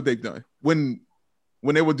 That's what they've done. When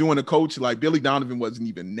they were doing a coach, like Billy Donovan wasn't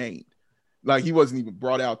even named. Like he wasn't even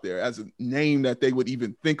brought out there as a name that they would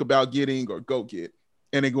even think about getting or go get.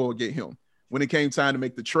 And they go and get him. When it came time to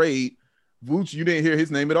make the trade, Vooch, you didn't hear his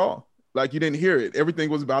name at all. Like you didn't hear it. Everything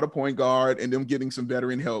was about a point guard and them getting some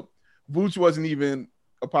veteran help. Vooch wasn't even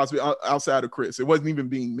a possibility outside of Chris. It wasn't even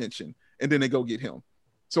being mentioned. And then they go get him.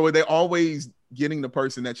 So they're always getting the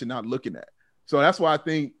person that you're not looking at. So that's why I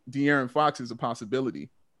think De'Aaron Fox is a possibility,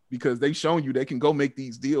 because they've shown you they can go make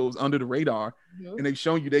these deals under the radar, and they've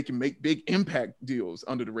shown you they can make big impact deals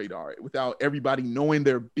under the radar without everybody knowing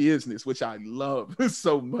their business, which I love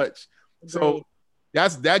so much. Great. So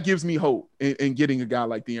that gives me hope in getting a guy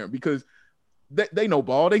like De'Aaron, because they know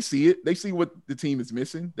ball. They see it. They see what the team is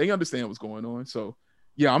missing. They understand what's going on. So,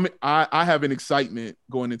 yeah, I have an excitement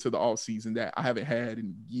going into the offseason that I haven't had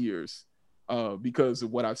in years because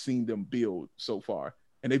of what I've seen them build so far.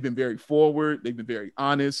 And they've been very forward. They've been very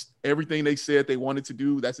honest. Everything they said they wanted to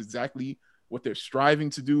do, that's exactly what they're striving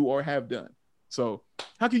to do or have done. So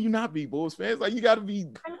how can you not be Bulls fans? Like, you got to be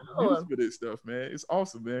used for this stuff, man. It's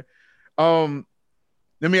awesome, man.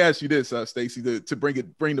 Let me ask you this, Stacey, to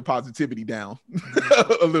bring the positivity down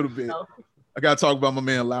a little bit. I got to talk about my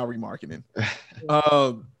man Lauri Markkanen.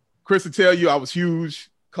 Chris will tell you I was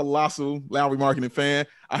huge, colossal Lauri Markkanen fan.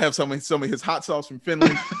 I have some of his hot sauce from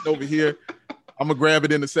Finland over here. I'm gonna grab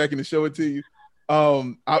it in a second and show it to you.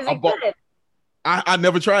 I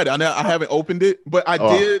never tried it. I haven't opened it, but I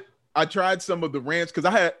did. I tried some of the ranch because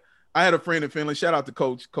I had a friend in Finland. Shout out to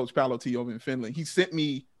Coach Paolo T over in Finland. He sent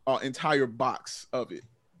me an entire box of it.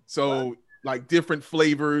 So like different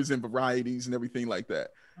flavors and varieties and everything like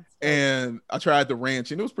that. And I tried the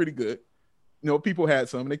ranch and it was pretty good. You know, people had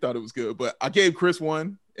some and they thought it was good, but I gave Chris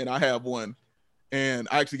one and I have one. And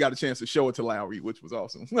I actually got a chance to show it to Lauri, which was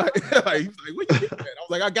awesome. He was like, what you doing? I was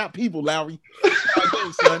like, I got people, Lauri. I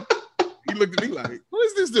go, son. He looked at me like, who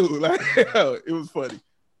is this dude? Like, it was funny.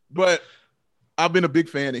 But I've been a big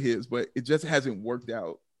fan of his, but it just hasn't worked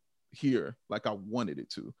out here like I wanted it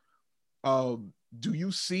to. Do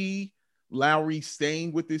you see Lauri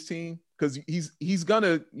staying with this team? Because he's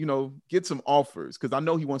gonna, get some offers, because I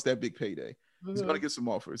know he wants that big payday. Mm-hmm. He's gonna get some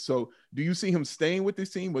offers. So do you see him staying with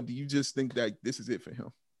this team, or do you just think that this is it for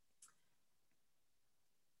him?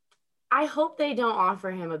 I hope they don't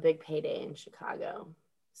offer him a big payday in Chicago.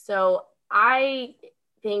 So I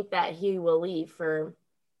think that he will leave for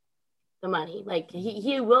the money. Like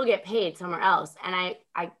he will get paid somewhere else. And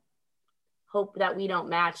I hope that we don't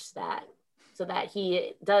match that, so that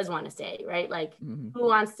he does want to stay, right? Like, who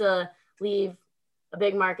wants to leave a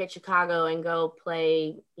big market Chicago and go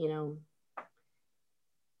play,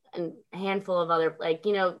 a handful of other, like,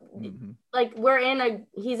 like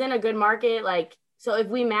he's in a good market. Like, so if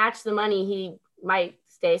we match the money, he might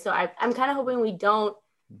stay. So I'm kind of hoping we don't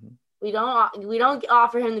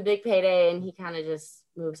offer him the big payday and he kind of just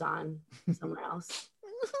moves on somewhere else.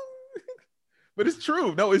 But it's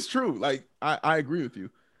true. No, it's true. Like, I agree with you.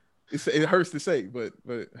 It hurts to say, but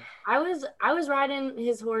I was riding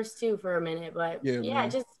his horse too for a minute, but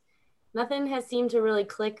just nothing has seemed to really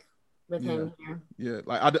click with him here. Yeah,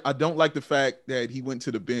 like I don't like the fact that he went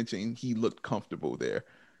to the bench and he looked comfortable there.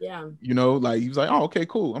 Yeah, like he was like, oh, okay,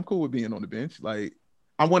 cool. I'm cool with being on the bench. Like,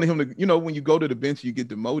 I wanted him to, when you go to the bench, you get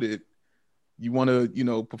demoted. You want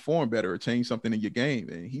to, perform better or change something in your game,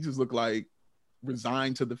 and he just looked like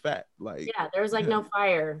resigned to the fact. Like, there was no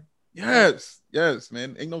fire. Yes,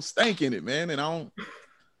 man. Ain't no stank in it, man. And I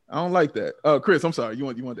don't like that. Chris, I'm sorry. You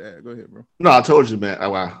want to add? Go ahead, bro. No, I told you, man.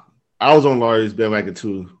 I was on Lauri's bandwagon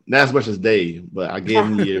too. Not as much as Dave, but I gave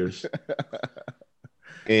him years.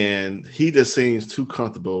 And he just seems too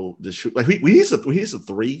comfortable to shoot. Like he's a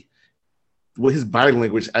three. With his body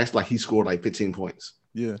language, acts like he scored like 15 points.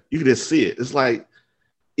 Yeah. You can just see it. It's like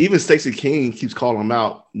even Stacey King keeps calling him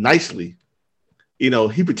out nicely. You know,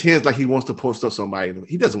 he pretends like he wants to post up somebody.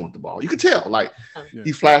 He doesn't want the ball. You can tell. Like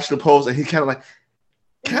he flashed the post and he kind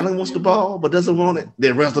of wants the ball, but doesn't want it.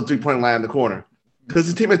 Then runs the 3-point line in the corner. Because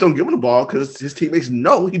his teammates don't give him the ball because his teammates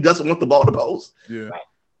know he doesn't want the ball to post. Yeah. Right.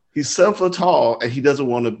 He's 7 foot tall and he doesn't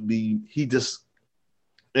want to be,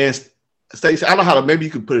 and Stacey, I don't know how to, maybe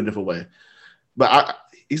you could put it a different way, but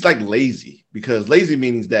he's like lazy, because lazy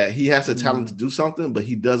means that he has the talent to do something, but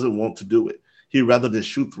he doesn't want to do it. He'd rather just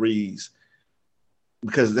shoot threes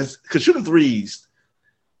because shooting threes,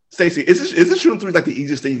 Stacey, is it shooting threes like the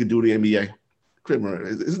easiest thing you can do in the NBA?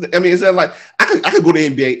 Is that like I could go to the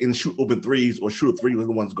NBA and shoot open threes or shoot a three with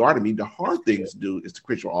the ones guarding me? The hard thing to do is to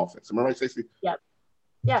create your offense. Am I right, Stacey? Yep.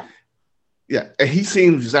 Yeah. Yeah, and he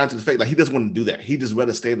seems designed to the fact like he doesn't want to do that. He just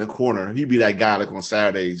rather stay in the corner. He'd be that guy like on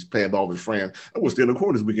Saturdays playing ball with his friends. I want to stay in the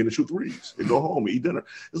corner this weekend and shoot threes and go home and eat dinner.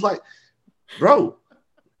 It's like, bro,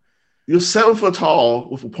 you're 7 foot tall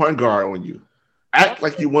with a point guard on you. Act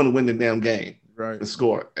like you want to win the damn game, right? And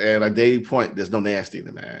score. And at Dave Point, there's no nasty in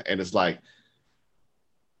it, man. And it's like,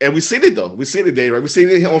 and we seen it though. We seen it, Dave. Right? We seen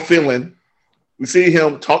it on Finland. We see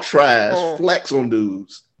him talk trash, flex on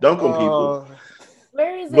dudes, dunk on people.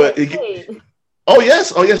 Where is it? Oh yes,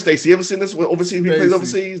 Stacey. You ever seen this overseas? He plays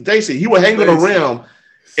overseas. Stacey, he would hang on the rim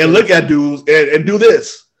and look at dudes and do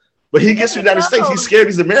this. But he gets to the United States. He's scared.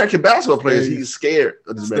 These American basketball players. He's scared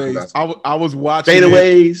of these American basketball. I was watching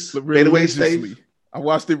fadeaways. I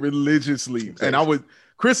watched it religiously, and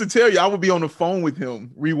Chris would tell you, I would be on the phone with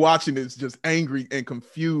him rewatching this, just angry and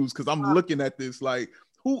confused because I'm looking at this like,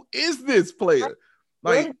 who is this player?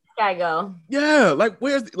 Like, where did this guy go? Yeah, like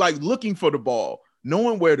where's looking for the ball,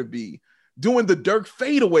 knowing where to be, doing the Dirk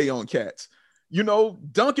fadeaway on cats,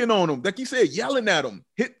 dunking on them, like you said, yelling at them,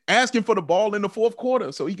 asking for the ball in the fourth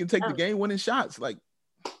quarter so he can take the game-winning shots. Like,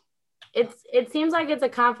 it seems like it's a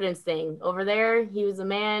confidence thing. Over there, he was a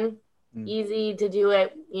man, easy to do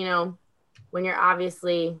it, when you're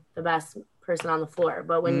obviously the best person on the floor.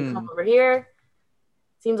 But when you come over here,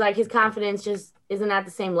 seems like his confidence just isn't at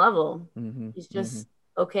the same level. He's just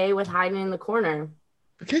okay with hiding in the corner.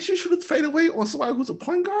 But can't you shoot a fadeaway on somebody who's a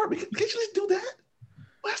point guard? Can't you just do that?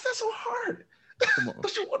 Why is that so hard?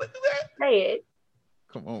 Don't you want to do that? Right.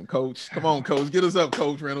 Come on, coach. Get us up,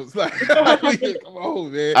 Coach Reynolds. Like, come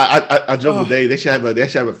on, man. I joke with Dave. They should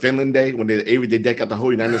have a Finland day when they deck out the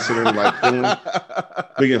whole United Center like Finland,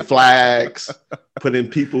 bringing flags, putting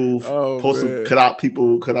people, cut out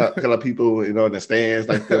people, in the stands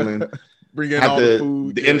like Finland. Bring in all the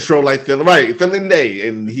food. The intro like Finland, right? Finland day,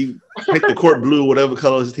 and he picked the court blue, whatever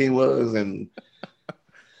color his team was, and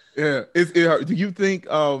yeah. Do you think,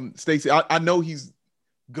 Stacey? I know he's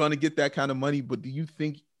gonna get that kind of money, but do you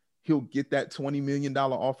think he'll get that $20 million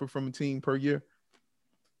offer from a team per year?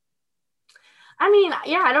 I mean,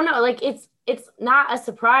 yeah, I don't know. Like, it's not a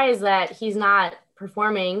surprise that he's not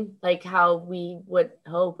performing like how we would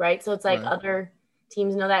hope, right? So it's like other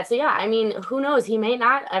teams know that. So yeah, I mean, who knows? He may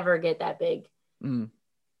not ever get that big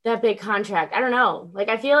contract. I don't know. Like,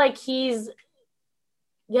 I feel like he's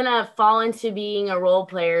gonna fall into being a role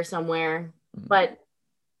player somewhere, but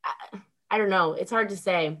I don't know. It's hard to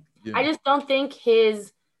say. Yeah. I just don't think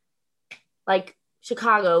his, like,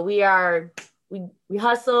 Chicago, we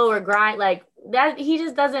hustle or grind, like that. He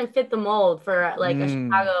just doesn't fit the mold for like a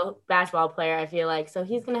Chicago basketball player, I feel like. So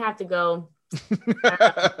he's going to have to go.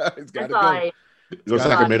 It's got to go to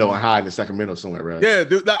Sacramento and hide in Sacramento somewhere, right? Yeah,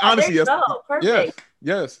 dude, honestly, yes. Perfect.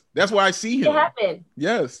 Yes. That's where I see him. It happened.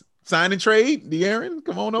 Yes. Sign and trade, De'Aaron.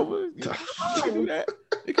 Come on over. You can do that.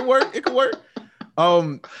 It can work.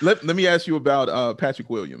 Let me ask you about Patrick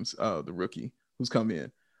Williams, the rookie who's come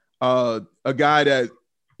in. A guy that,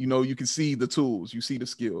 you can see the tools, you see the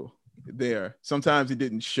skill there. Sometimes it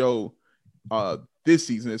didn't show this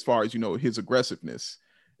season as far as, his aggressiveness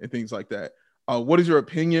and things like that. What is your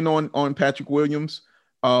opinion on Patrick Williams?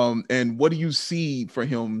 And what do you see for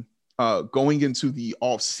him going into the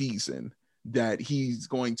off season that he's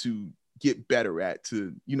going to get better at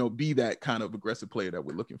to, be that kind of aggressive player that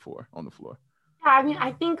we're looking for on the floor? Yeah, I mean,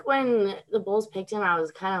 I think when the Bulls picked him, I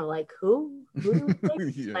was kind of like, who do we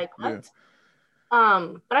pick? Like, what? Yeah.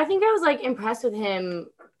 But I think I was like impressed with him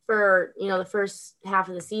for, the first half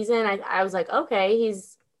of the season. I was like, okay,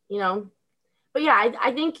 he's, but yeah,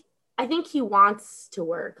 I think he wants to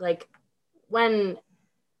work. Like when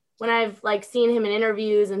I've like seen him in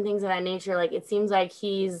interviews and things of that nature, like it seems like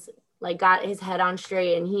he's like got his head on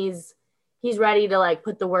straight and he's ready to like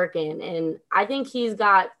put the work in. And I think he's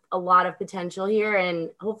got a lot of potential here, and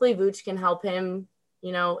hopefully Vooch can help him,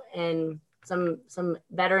 and some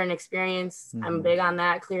veteran experience. I'm big on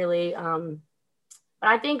that, clearly. But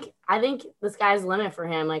I think the sky's the limit for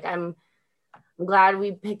him. Like I'm glad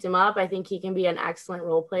we picked him up. I think he can be an excellent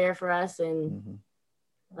role player for us, and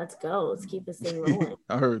let's go. Let's keep this thing rolling.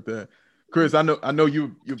 I heard that. Chris, I know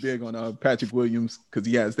you're big on Patrick Williams because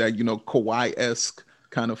he has that, Kawhi-esque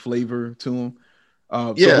kind of flavor to him.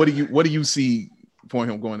 So what do you see for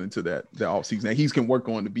him going into that offseason that he can work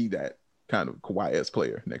on to be that kind of Kawhi-esque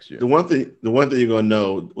player next year? The one thing you're gonna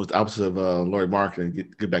know was the opposite of Lauri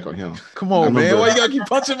Markkanen. Get back on him. Come on, man. Why you gotta keep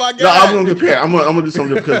punching my guy? No, I'm gonna compare. I'm gonna do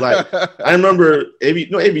something because I remember every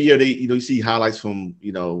year they you see highlights from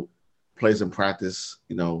plays in practice,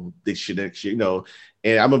 this year, next year,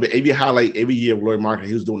 and I remember every highlight every year of Lauri Markkanen,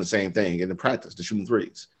 he was doing the same thing in the practice, the shooting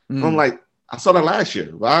threes. I'm like, I saw that last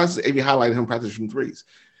year. Why is every highlight of him practice shooting threes?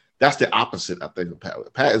 That's the opposite, I think, of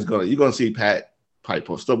Pat. You're gonna see Pat Pipe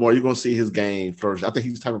post up more. You're gonna see his game flourish. I think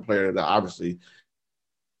he's the type of player that obviously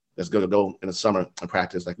that's gonna go in the summer and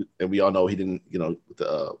practice. And we all know he didn't, with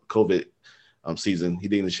the COVID season, he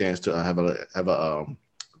didn't get a chance to have a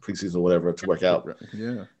preseason or whatever to work out.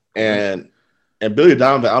 Yeah. And Billy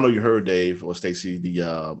Donovan, I don't know if you heard Dave or Stacey,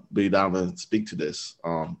 the Billy Donovan speak to this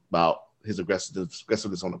about his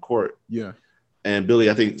aggressiveness on the court. Yeah. And Billy,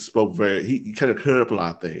 I think, spoke he kind of cleared up a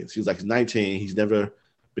lot of things. He was like, he's 19. He's never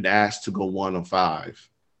been asked to go 1 on 5.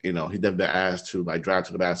 He's never been asked to drive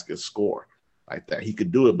to the basket, score like that. He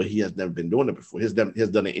could do it, but he has never been doing it before. He has done it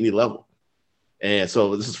at any level. And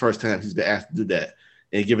so this is the first time he's been asked to do that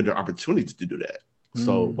and given the opportunity to do that.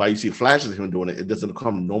 So while you see flashes of him doing it doesn't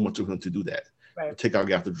come normal to him to do that. Right. Take out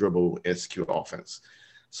off the dribble and execute offense.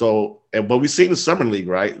 So, but we've seen the summer league,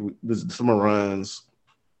 right? The summer runs.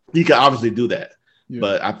 He can obviously do that. Yeah.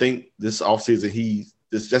 But I think this offseason,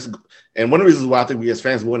 and one of the reasons why I think we as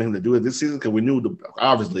fans wanted him to do it this season, because we knew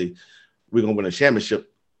obviously we're going to win a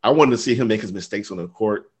championship. I wanted to see him make his mistakes on the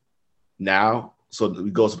court now. So he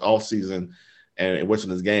goes to the offseason and works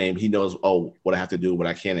on his game. He knows, what I have to do, what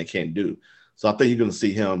I can and can't do. So I think you're going to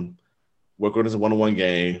see him work on his one-on-one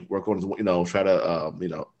game, work on his, try to,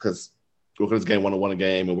 because work on his game one-on-one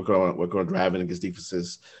game and work on driving against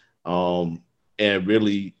defenses. And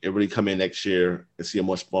really come in next year and see a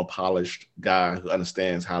much more polished guy who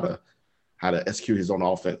understands how to execute his own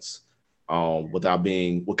offense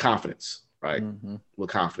with confidence, right? Mm-hmm. With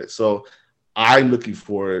confidence. So I'm looking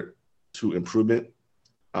forward to improvement.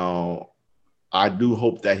 I do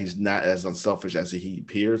hope that he's not as unselfish as he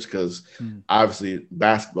appears, because obviously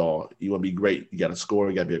basketball, you want to be great. You got to score.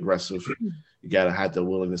 You got to be aggressive. You got to have the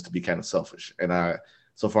willingness to be kind of selfish. And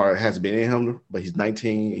so far it hasn't been in him, but he's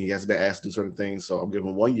 19. He hasn't been asked to do certain things. So I'm giving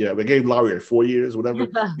him 1 year. I gave Lauri 4 years, whatever.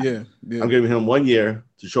 Yeah. I'm giving him 1 year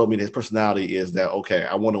to show me that his personality is that, okay,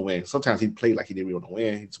 I want to win. Sometimes he played like he didn't really want to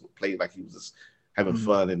win. He played like he was just having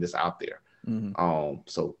fun and just out there.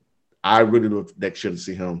 So I really look next year to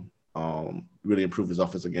see him really improve his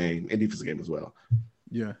offensive game and defensive game as well.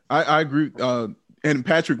 Yeah, I agree. And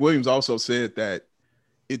Patrick Williams also said that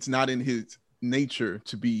it's not in his nature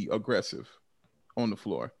to be aggressive on the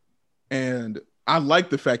floor. And I like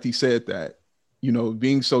the fact he said that,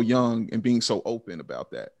 being so young and being so open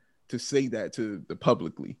about that, to say that to the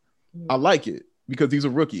publicly. I like it because he's a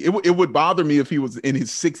rookie. It would bother me if he was in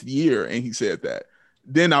his 6th year and he said that.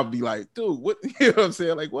 Then I'd be like, dude, what? You know what I'm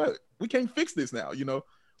saying? Like, what? We can't fix this now,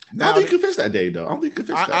 Now, I don't think you can fix that, Dave, though. I don't think you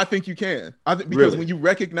can fix that. I think you can. Because when you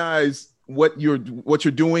recognize what you're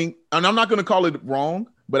doing, and I'm not going to call it wrong,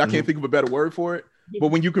 but I can't think of a better word for it. But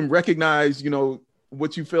when you can recognize,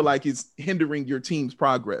 what you feel like is hindering your team's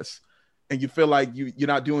progress, and you feel like you're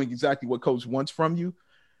not doing exactly what coach wants from you,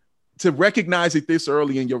 to recognize it this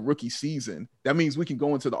early in your rookie season, that means we can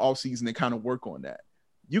go into the offseason and kind of work on that.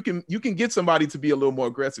 You can get somebody to be a little more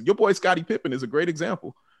aggressive. Your boy Scottie Pippen is a great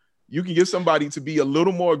example. You can get somebody to be a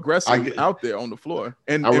little more aggressive out there on the floor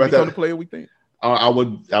and become the player we think. I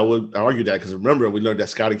would argue that, because remember, we learned that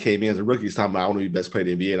Scottie came in as a rookie. He's talking about, I want to be the best player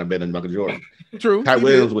in the NBA, and I'm better than Michael Jordan. True. Pat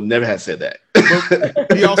Williams would never have said that.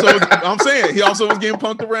 But he also was getting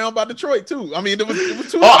punked around by Detroit too. I mean, it was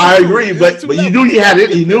too. Oh, I agree, but you knew he had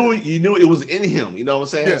it. You knew it was in him. You know what I'm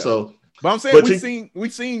saying? Yeah. So, but I'm saying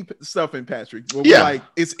we've seen stuff in Patrick where we're like,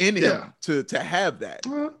 it's in him to have that.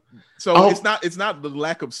 So it's not the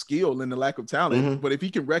lack of skill and the lack of talent, but if he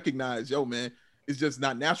can recognize, yo, man, it's just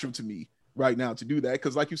not natural to me right now to do that,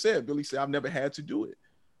 because like you said, Billy said, I've never had to do it,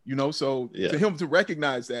 so to him to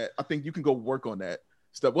recognize that, I think you can go work on that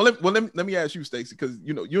stuff. Well, let me ask you, Stacey, because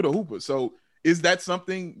you're the hooper, so is that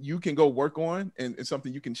something you can go work on and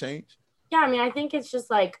something you can change? Yeah, I mean, I think it's just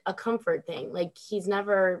like a comfort thing. Like, he's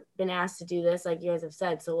never been asked to do this, like you guys have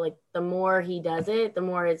said. So like the more he does it, the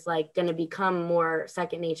more it's like going to become more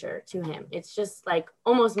second nature to him. It's just like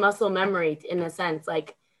almost muscle memory in a sense.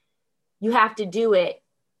 Like, you have to do it.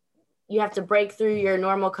 You have to break through your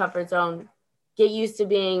normal comfort zone, get used to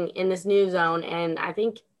being in this new zone. And I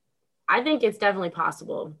think it's definitely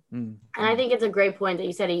possible. And I think it's a great point that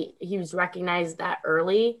you said he was recognized that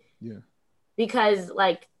early. Yeah. Because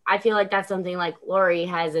like, I feel like that's something like Lori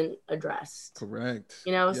hasn't addressed. Correct.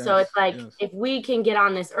 You know, so it's like, if we can get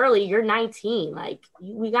on this early, you're 19, like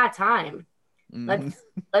we got time.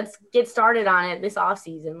 Let's get started on it this off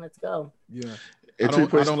season. Let's go. Yeah. I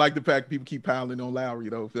don't like the fact people keep piling on Lowry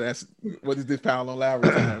though. What is this pile on Lowry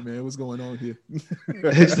time, man? What's going on here?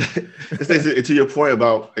 It's to your point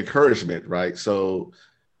about encouragement, right? So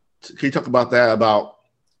can you talk about that, about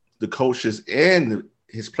the coaches and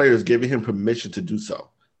his players giving him permission to do so?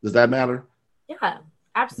 Does that matter? Yeah,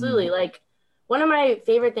 absolutely. Like, one of my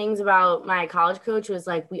favorite things about my college coach was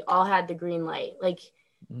like, we all had the green light. Like,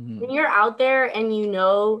 when you're out there and you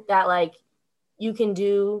know that like you can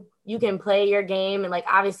play your game, and like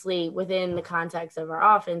obviously within the context of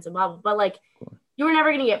our offense and blah, blah, but like you were never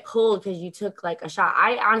going to get pulled because you took like a shot.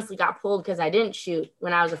 I honestly got pulled because I didn't shoot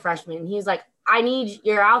when I was a freshman. And he's like,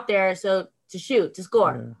 you're out there to shoot, to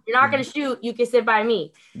score. Yeah. You're not going to shoot. You can sit by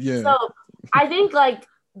me. Yeah. So I think like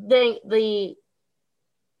the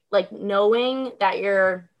like knowing that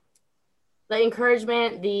the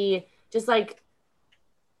encouragement, the just like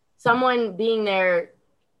someone being there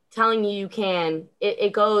telling you can,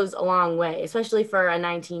 it goes a long way, especially for a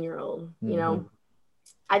 19-year-old, you know.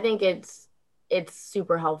 I think it's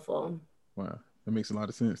super helpful. Wow. That makes a lot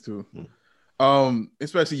of sense too.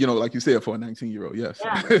 Especially, you know, like you said, for a 19-year-old. Yes.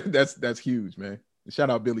 Yeah. that's huge, man. Shout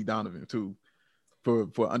out Billy Donovan too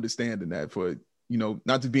for understanding that, for, you know,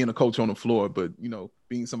 not just being a coach on the floor, but, you know,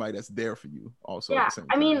 being somebody that's there for you also. Yeah. At the same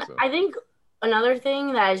time, I mean, so. I think another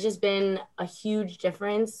thing that has just been a huge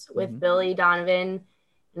difference with Billy Donovan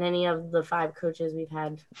and any of the 5 coaches we've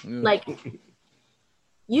had, like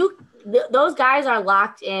those guys are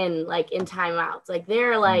locked in, like in timeouts. Like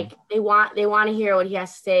they're like, they want to hear what he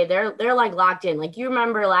has to say. They're like locked in. Like you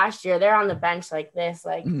remember last year, they're on the bench like this,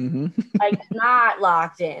 like, like not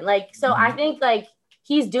locked in. Like, so I think like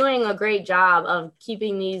he's doing a great job of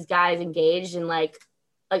keeping these guys engaged and like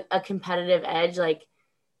a competitive edge. Like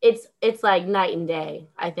it's like night and day,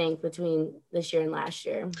 I think, between this year and last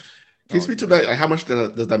year. Can you speak to that? Like, how much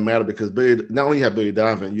does that matter? Because not only you have Billy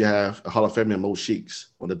Donovan, you have a Hall of Famer, Mo Cheeks,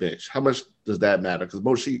 on the bench. How much does that matter? Because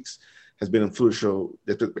Mo Cheeks has been influential,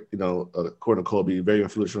 you know, according to Kobe, very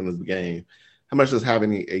influential in his game. How much does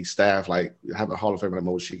having a staff like have a Hall of Famer like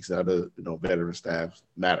Mo Cheeks and other, you know, veteran staff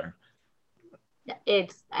matter?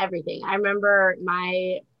 It's everything. I remember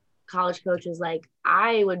my college coach was like,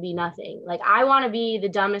 I would be nothing. Like, I want to be the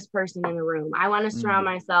dumbest person in the room. I want to surround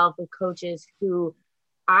myself with coaches who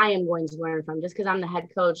I am going to learn from. Just because I'm the head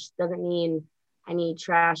coach doesn't mean I need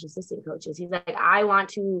trash assistant coaches. He's like, I want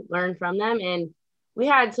to learn from them. And we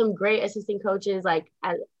had some great assistant coaches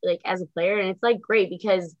as a player. And it's like great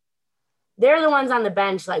because they're the ones on the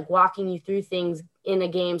bench, like walking you through things in a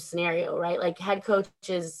game scenario, right? Like head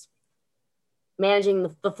coaches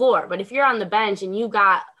managing the floor. But if you're on the bench and you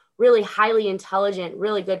got really highly intelligent,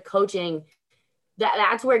 really good coaching,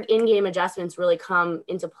 that's where in-game adjustments really come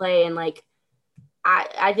into play. And like,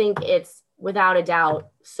 I think it's without a doubt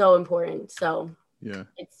so important. So yeah,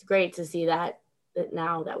 it's great to see that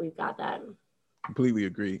now that we've got that. Completely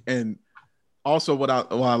agree. And also what I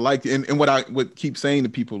like and what I would keep saying to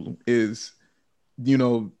people is, you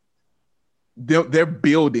know, they're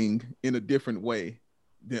building in a different way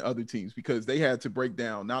than other teams because they had to break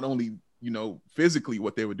down not only, you know, physically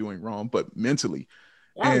what they were doing wrong, but mentally.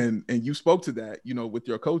 Yeah. And you spoke to that, you know, with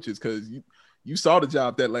your coaches, because you saw the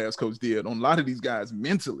job that last coach did on a lot of these guys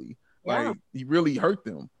mentally. Yeah. Like he really hurt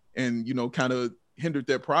them and, you know, kind of hindered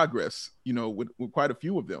their progress, you know, with quite a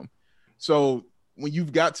few of them. So when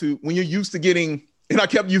you're used to getting, and I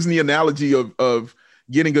kept using the analogy of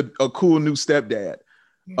getting a cool new stepdad,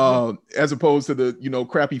 as opposed to the, you know,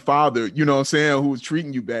 crappy father, you know what I'm saying, who was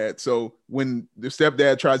treating you bad. So when the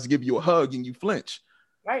stepdad tries to give you a hug and you flinch,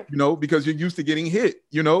 right, you know, because you're used to getting hit,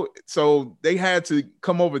 you know, so they had to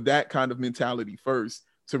come over that kind of mentality first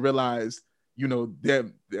to realize, you know,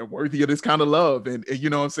 they're worthy of this kind of love. And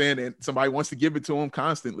you know what I'm saying? And somebody wants to give it to them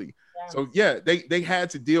constantly. Yeah. So yeah, they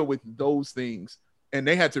had to deal with those things and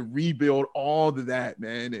they had to rebuild all of that,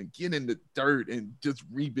 man, and get in the dirt and just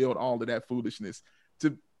rebuild all of that foolishness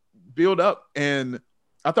to build up. And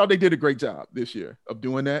I thought they did a great job this year of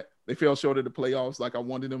doing that. They fell short of the playoffs. Like I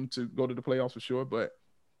wanted them to go to the playoffs for sure, but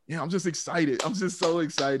yeah, I'm just excited. I'm just so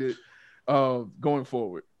excited going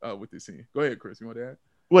forward with this team. Go ahead, Chris. You want to add?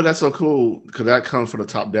 Well, that's so cool because that comes from the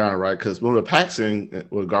top down, right? Because when the Paxson,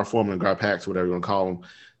 with Gar Forman and Gar Pax, whatever you want to call them,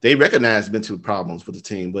 they recognized mental problems for the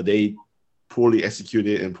team, but they poorly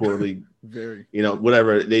executed and poorly, very,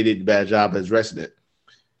 whatever, they did a bad job at addressing it.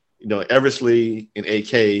 Eversley and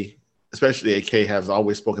AK, especially AK, has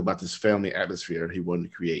always spoken about this family atmosphere he wanted to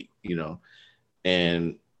create,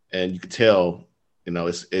 and you could tell,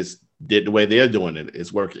 it's did the way they're doing it,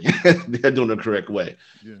 it's working. They're doing it the correct way.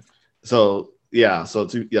 Yeah. So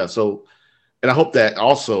and I hope that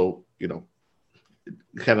also,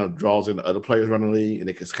 kind of draws in the other players around the league, and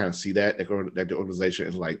they can kind of see that the organization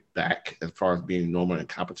is like back as far as being normal and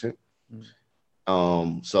competent.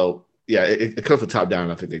 So yeah, it comes from top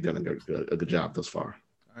down. I think they've done a good job thus far.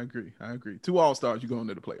 I agree. 2 All-Stars, you go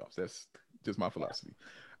into the playoffs. That's just my philosophy.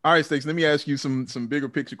 All right, Stacey, let me ask you some bigger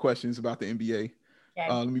picture questions about the NBA. Okay.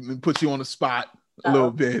 Let me put you on the spot a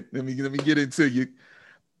little bit. Let me get into you.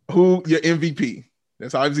 Who your MVP?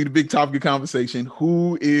 That's obviously the big topic of conversation.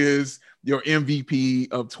 Who is your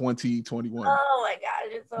MVP of 2021? Oh my gosh,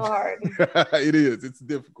 it's so hard. It is. It's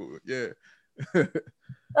difficult. Yeah.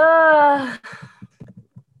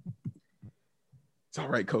 It's all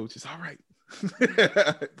right, coach. It's all right.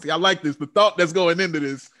 See, I like this. The thought that's going into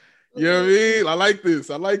this. You know what I mean? I like this.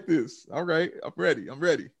 All right. I'm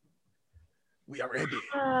ready. We are ready.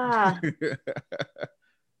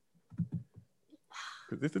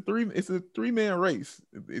 Because it's a 3-man race,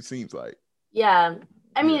 it seems like. Yeah.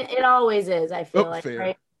 I mean, it always is, I feel like, fair.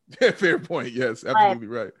 right? Yeah, fair point. Yes, absolutely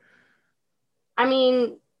right. I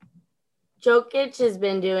mean, Jokic has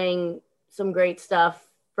been doing some great stuff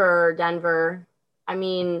for Denver. I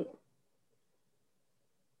mean,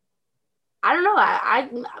 I don't know.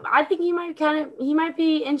 I think he might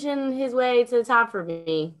be inching his way to the top for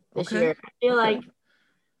me this year. I feel like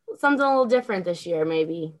something a little different this year,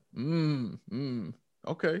 maybe.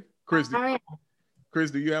 Okay. Chris, do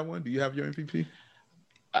you have one? Do you have your MVP?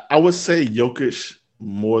 I would say Jokic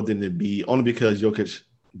more than Embiid, only because Jokic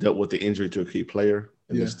dealt with the injury to a key player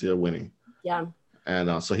and is still winning. Yeah.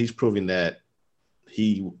 And so he's proving that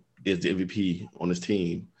he is the MVP on his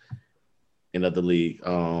team in the league.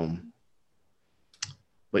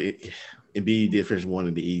 But Embiid did finish 1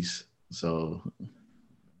 in the East, so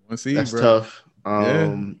that's tough.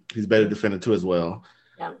 He's better defender too as well.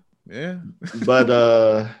 Yeah. But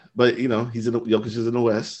Jokic is in the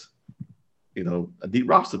West. A deep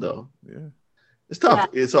roster though. Yeah. It's tough.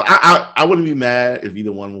 Yeah. So I wouldn't be mad if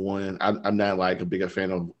either one won. I'm not like a bigger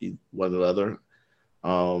fan of one or the other.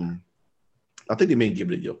 I think they may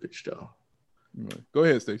give it to Jokic though. Go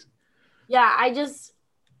ahead, Stacey. Yeah, I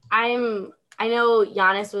know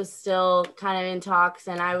Giannis was still kind of in talks,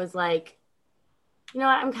 and I was like,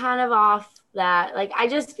 I'm kind of off that. Like, I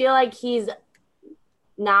just feel like he's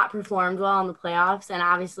not performed well in the playoffs, and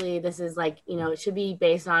obviously this is like, it should be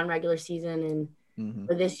based on regular season and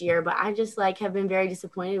for this year, but I just have been very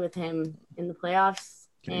disappointed with him in the playoffs.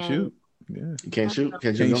 Can't shoot. Yeah. Can't shoot.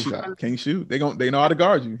 Can't shoot. They know how to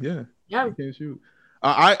guard you. Yeah. Yeah. Can't shoot.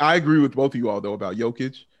 I agree with both of you all though about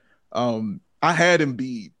Jokic. I had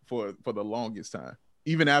Embiid for the longest time.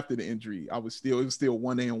 Even after the injury, it was still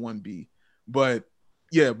 1A and 1B. But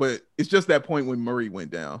it's just that point when Murray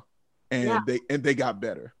went down and they got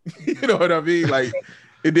better. You know what I mean? Like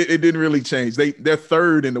it didn't really change. They're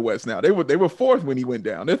third in the West now. They were fourth when he went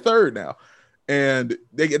down. They're third now. And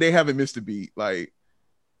they haven't missed a beat. Like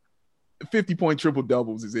 50-point triple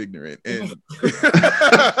doubles is ignorant. And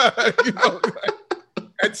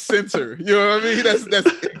at center, you know what I mean?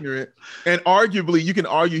 That's ignorant. And arguably, you can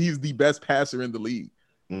argue he's the best passer in the league.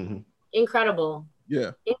 Mm-hmm. Incredible.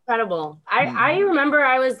 Yeah. Incredible. I remember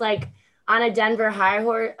I was like on a Denver high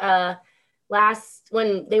horse last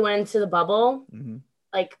when they went into the bubble. Mm-hmm.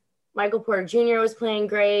 Like Michael Porter Jr. was playing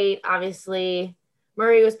great. Obviously,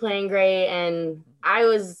 Murray was playing great, and I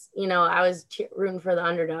was rooting for the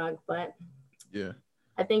underdog. But yeah,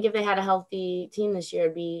 I think if they had a healthy team this year,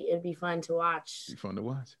 it'd be fun to watch. It'd be fun to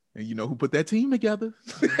watch. And you know who put that team together?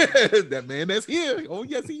 That man that's here. Oh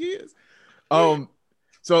yes, he is.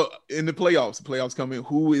 So in the playoffs coming.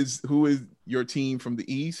 Who is your team from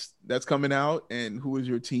the East that's coming out, and who is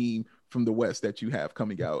your team from the West that you have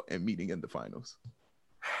coming out and meeting in the finals?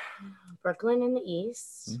 Brooklyn in the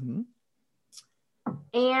East. Mm-hmm.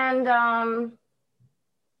 And I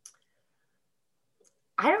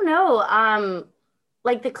don't know.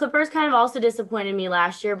 Like the Clippers kind of also disappointed me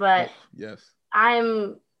last year, but yes, I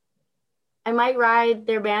might ride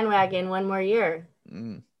their bandwagon one more year.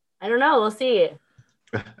 I don't know. We'll see.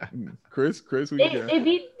 Chris, who you got? They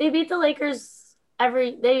beat the Lakers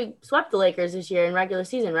they swept the Lakers this year in regular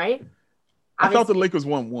season, right? I thought the Lakers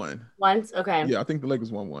won one. Once? Okay. Yeah, I think the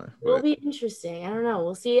Lakers won one. It'll be interesting. I don't know.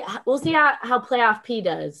 We'll see how playoff P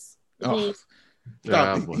does.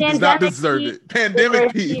 Stop. He does not deserve it.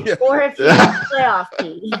 Pandemic P. Or if he's playoff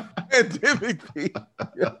P. Pandemic P.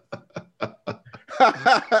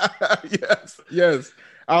 Yes.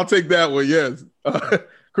 I'll take that one. Yes.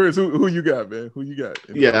 Chris, who you got, man? Who you got?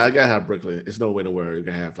 Yeah, I gotta have Brooklyn. It's no way to where you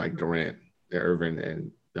can have like Durant, Irving,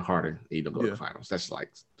 and the Harden even go to the finals. That's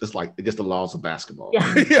just the laws of basketball.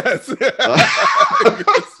 Yeah. Yes.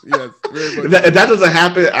 Yes. If that doesn't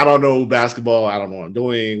happen, I don't know basketball. I don't know what I'm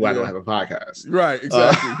doing. Why don't I have a podcast? Right.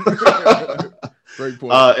 Exactly. Great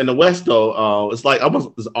point. In the West, though, it's like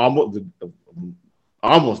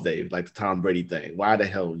almost Dave, like the Tom Brady thing. Why the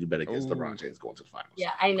hell you bet against LeBron James going to the finals?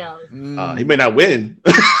 Yeah, I know. He may not win,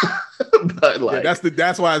 but like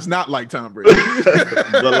that's why it's not like Tom Brady.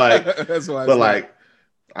 but like that's why. But like,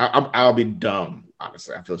 I'll be dumb.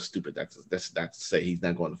 Honestly, I feel stupid. That's to say he's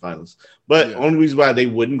not going to the finals. But only reason why they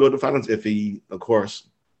wouldn't go to the finals if he, of course,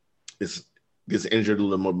 gets injured a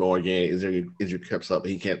little more again. Injury creeps up,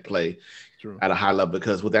 he can't play at a high level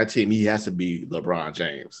because with that team, he has to be LeBron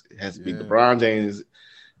James. It has to be LeBron James,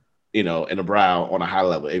 in the brow on a high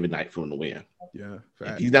level every night for him to win. Yeah,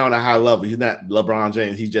 if he's not on a high level. He's not LeBron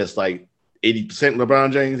James. He's just like 80%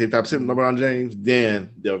 LeBron James, 85% LeBron James.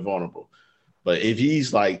 Then they're vulnerable. But if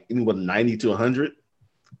he's like anywhere 90 to 100,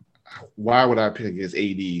 why would I pick against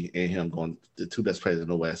AD and him going the two best players in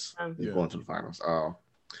the West going to the finals?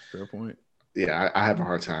 Fair point. Yeah, I have a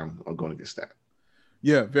hard time on going against that.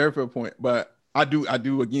 Yeah, very fair point. But I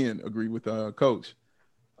do again agree with Coach.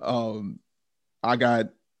 I got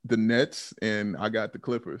the Nets and I got the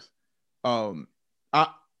Clippers.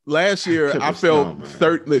 Last year I felt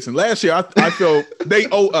third. Listen, last year I felt they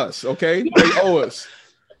owe us. Okay, they owe us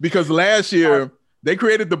because last year they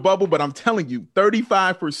created the bubble. But I'm telling you,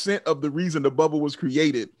 35% of the reason the bubble was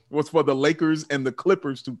created was for the Lakers and the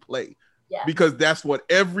Clippers to play. Yeah. Because that's what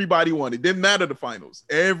everybody wanted. Didn't matter the finals.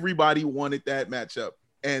 Everybody wanted that matchup,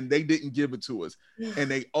 and they didn't give it to us. And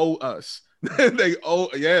they owe us. Come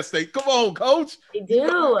on, Coach. They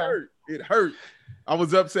do. It hurt. I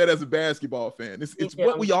was upset as a basketball fan. It's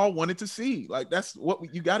what we all wanted to see. Like that's what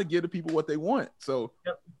you got to give the people what they want. So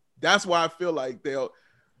that's why I feel like they'll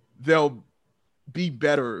be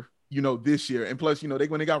better, this year. And plus, when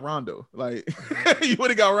they got Rondo, like when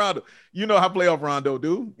they got Rondo, how playoff Rondo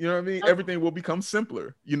do. You know what I mean? Everything will become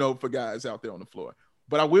simpler, for guys out there on the floor.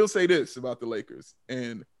 But I will say this about the Lakers,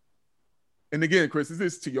 and again, Chris, this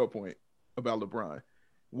is to your point about LeBron.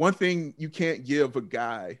 One thing you can't give a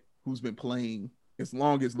guy who's been playing as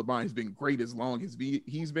long as LeBron has been great, as long as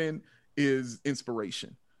he's been, is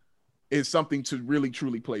inspiration. It's something to really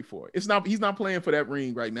truly play for. He's not playing for that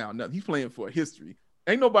ring right now. No, he's playing for history.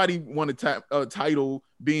 Ain't nobody won a title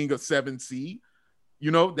being a 7 seed.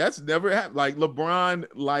 That's never happened. Like LeBron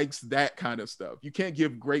likes that kind of stuff. You can't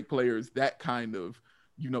give great players that kind of,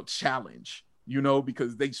 challenge,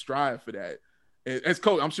 because they strive for that. As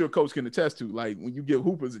Coach, I'm sure Coach can attest to, like when you give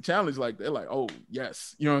hoopers a challenge, like they're like, oh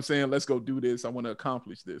yes, you know what I'm saying? Let's go do this. I want to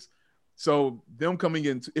accomplish this. So them coming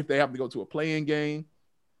in, if they have to go to a play-in game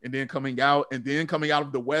and then coming out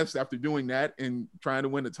of the West after doing that and trying to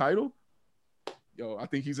win the title, I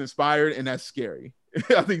think he's inspired, and that's scary.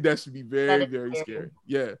 I think that should be very, very scary.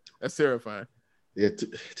 Yeah, that's terrifying. Yeah,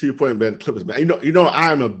 to your point, man, Clippers, man.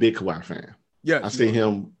 I'm a big Kawhi fan. Yeah, I see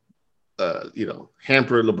him.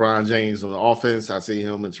 Hamper LeBron James on the offense. I see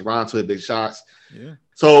him in Toronto hit big shots. Yeah.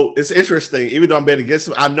 So it's interesting. Even though I'm betting against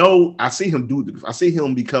him, I see him do this. I see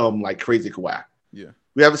him become like crazy Kawhi. Yeah.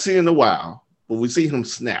 We haven't seen it in a while, but we see him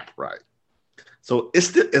snap, right? So I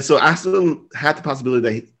still had the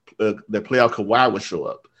possibility that the playoff Kawhi would show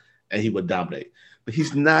up and he would dominate. But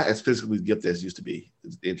he's not as physically gifted as he used to be.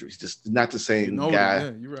 His injuries, just not the same guy.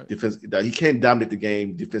 Yeah, you're right. He can't dominate the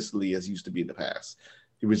game defensively as he used to be in the past.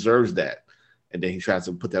 He reserves that, and then he tries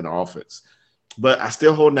to put that on offense. But I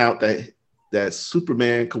still hold out that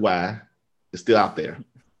Superman Kawhi is still out there,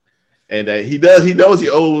 and he knows he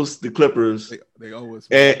owes the Clippers. They owe us,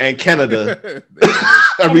 and Canada.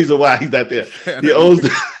 A reason why he's not there. He owes.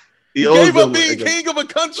 He gave up being king of a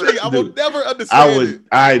country. I will never understand it.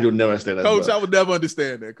 I would never understand that, Coach. I would never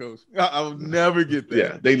understand that, Coach. I would never get that.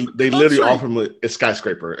 Yeah, they literally offered him a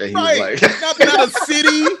skyscraper, and he was like, not a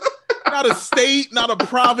city. Not a state, not a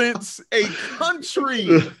province, a country.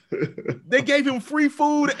 They gave him free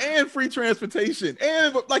food and free transportation.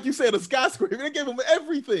 And like you said, a skyscraper. They gave him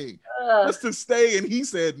everything just to stay. And he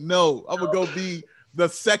said, no, I'm going to go be the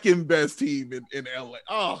second best team in LA.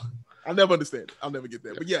 Oh, I'll never understand it. I'll never get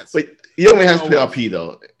that. But yes. But he only has playoff P,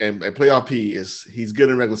 though. And playoff P he's good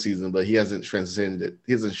in regular season, but he hasn't transcended.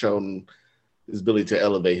 He hasn't shown his ability to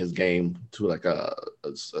elevate his game to like a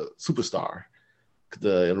superstar.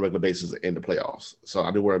 the regular basis in the playoffs. So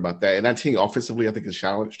I do worry about that. And that team offensively, I think is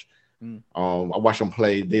challenged. I watch them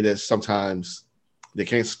play. They just sometimes they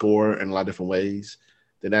can't score in a lot of different ways.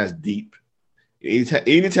 They're not as deep. Anytime,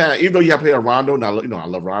 even though you have to play a Rondo, now I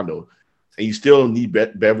love Rondo, and you still need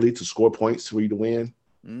Beverly to score points for you to win.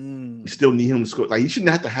 You still need him to score. Like, you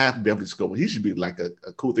shouldn't have to have Beverly score. He should be like a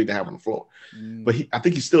cool thing to have on the floor. But I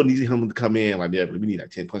think you still need him to come in like, Beverly, we need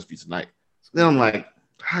like 10 points for you tonight. Then I'm like,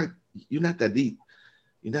 you're not that deep.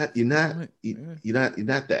 You're not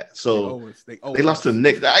that. So they lost to the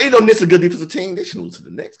Knicks. I know Knicks is a good defensive team. They should lose to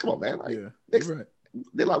the Knicks. Come on, man. Like, Knicks, right.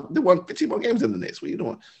 They won 15 more games than the Knicks. What are you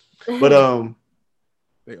doing? But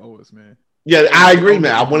they owe us, man. Yeah, I agree,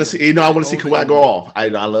 man. I want to see. I want to see Kawhi go off. I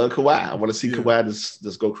love Kawhi. I want to see Kawhi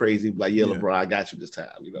just go crazy. Like, LeBron, I got you this time.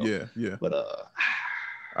 Yeah. But all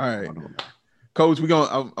right, Coach, we're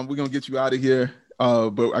gonna get you out of here.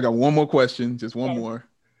 But I got one more question, just one more.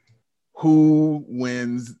 Who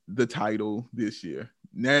wins the title this year?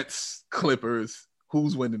 Nets, Clippers.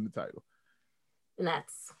 Who's winning the title?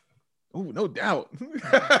 Nets. Oh, no doubt.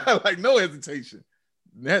 Like, no hesitation.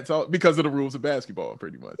 Nets, all because of the rules of basketball,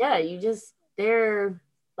 pretty much. Yeah, they're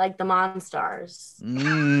like the Monstars.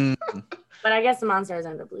 But I guess the Monstars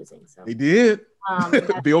ended up losing. So they did.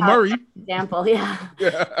 Bill Murray. Example, yeah.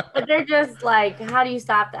 But they're just like, how do you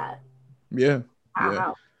stop that? Yeah.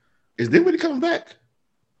 Wow. Is Dinwiddie coming back?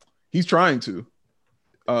 He's trying to.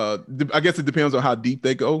 I guess it depends on how deep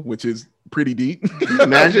they go, which is pretty deep.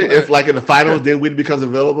 Imagine if, like, in the finals, Dinwiddie becomes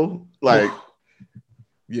available. Like,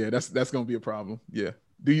 yeah, that's gonna be a problem. Yeah.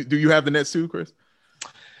 Do you have the Nets too, Chris?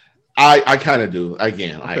 I kind of do.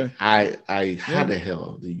 Again, okay. I how the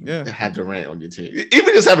hell do you have Durant on your team?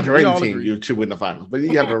 Even just having Durant on your team, you should win the finals. But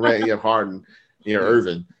you have Durant, you have Harden, you have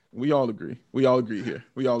Irving. We all agree. We all agree here.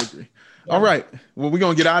 Yeah. All right. Well, we're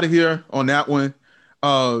gonna get out of here on that one.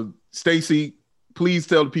 Stacey, please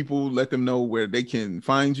tell the people, let them know where they can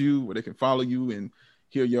find you, where they can follow you, and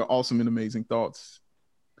hear your awesome and amazing thoughts.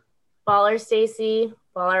 Baller Stacey,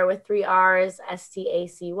 baller with 3 R's,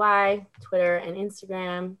 STACY, Twitter and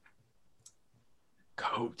Instagram.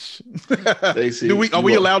 Coach, Stacey, are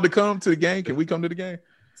we allowed to come to the game? Can we come to the game?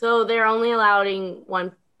 So they're only allowing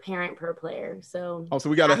one parent per player. So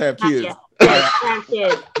we gotta have kids. Have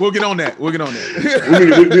kids. We'll get on that. we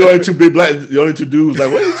only two big black, the only two dudes.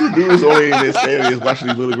 Like, what are 2 dudes only in this area watching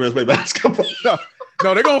these little girls play basketball?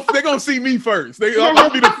 No, they're gonna see me first. I'll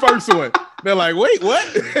be the first one. They're like, wait, what?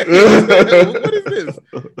 What is this?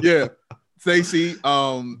 Yeah, Stacey,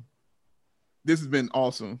 this has been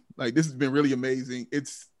awesome. Like, this has been really amazing.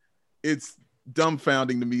 It's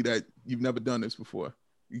dumbfounding to me that you've never done this before,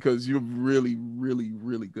 because you're really, really,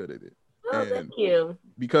 really good at it. Oh, thank you.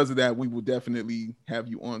 Because of that, we will definitely have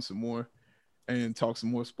you on some more and talk some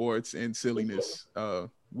more sports and silliness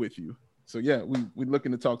with you. So yeah, we're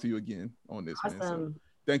looking to talk to you again on this. Awesome. Man. So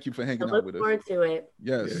thank you for hanging out with us. Look forward to it.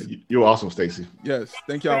 Yes. Yeah, you're awesome, Stacey. Yes.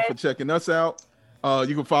 Thank y'all for checking us out.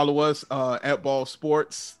 You can follow us at Ball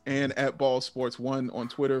Sports and at Ball Sports 1 on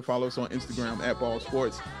Twitter. Follow us on Instagram at Ball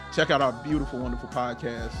Sports. Check out our beautiful, wonderful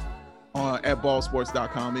podcast at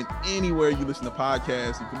ballsports.com, and anywhere you listen to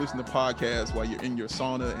podcasts. You can listen to podcasts while you're in your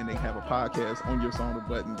sauna, and they have a podcast on your sauna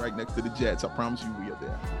button right next to the Jets. I promise you we are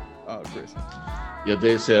there. Chris. Yeah,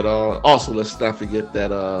 Dave said, also, let's not forget that,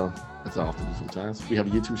 that's all I have to do sometimes, we have a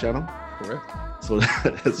YouTube channel. Correct. So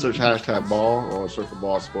search hashtag ball or search for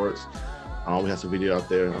Ball Sports. We have some video out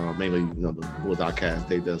there, mainly, the Bulls Outcast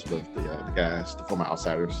Dave does with the guys, the former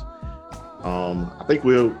Outsiders. I think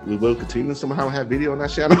we will continue to somehow have video on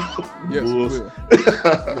that channel. Yes, we will.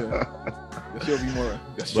 Yeah. There should be more.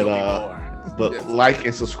 But yes. Like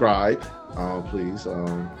and subscribe, please.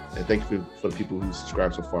 And thank you for the people who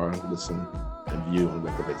subscribe so far and listen and view on a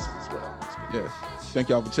regular basis as well. Yes. Thank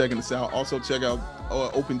y'all for checking us out. Also, check out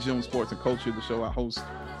Open Gym Sports and Culture, the show I host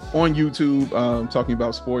on YouTube, talking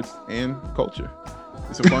about sports and culture.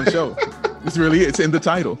 It's a fun show. It's in the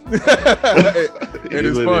title. It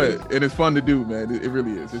is fun. And it's fun to do, man. It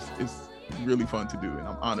really is. It's really fun to do. And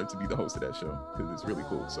I'm honored to be the host of that show because it's really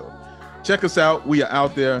cool. So check us out. We are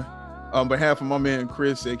out there. On behalf of my man,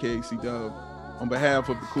 Chris, aka C-Dub, on behalf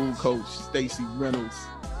of the cool coach, Stacey Reynolds,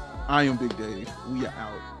 I am Big Dave. We are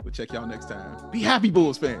out. We'll check y'all next time. Be happy,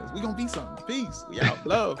 Bulls fans. We're going to be something. Peace. We out.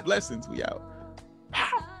 Love. Blessings. We out.